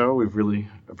on the show. We've really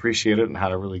appreciated it and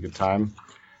had a really good time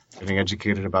getting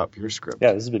educated about PureScript.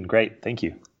 Yeah, this has been great. Thank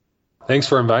you. Thanks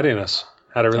for inviting us.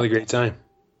 Had a really great time.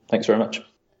 Thanks very much.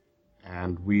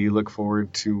 And we look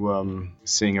forward to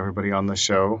seeing everybody on the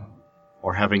show,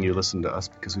 or having you listen to us,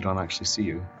 because we don't actually see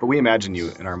you. But we imagine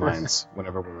you in our minds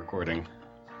whenever we're recording.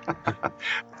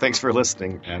 Thanks for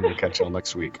listening, and we'll catch you all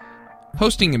next week.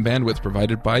 Hosting and bandwidth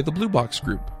provided by the Blue Box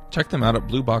Group. Check them out at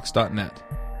bluebox.net.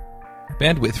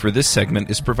 Bandwidth for this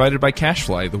segment is provided by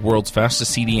CacheFly, the world's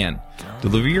fastest CDN.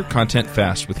 Deliver your content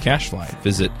fast with CacheFly.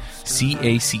 Visit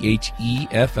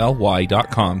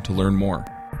CACHEFLY.com to learn more.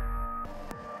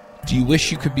 Do you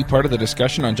wish you could be part of the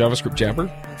discussion on JavaScript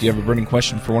Jabber? Do you have a burning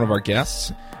question for one of our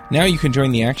guests? Now you can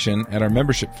join the action at our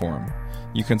membership forum.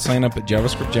 You can sign up at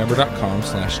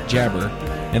javascriptjabber.com/jabber,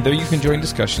 and there you can join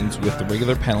discussions with the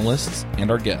regular panelists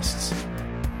and our guests.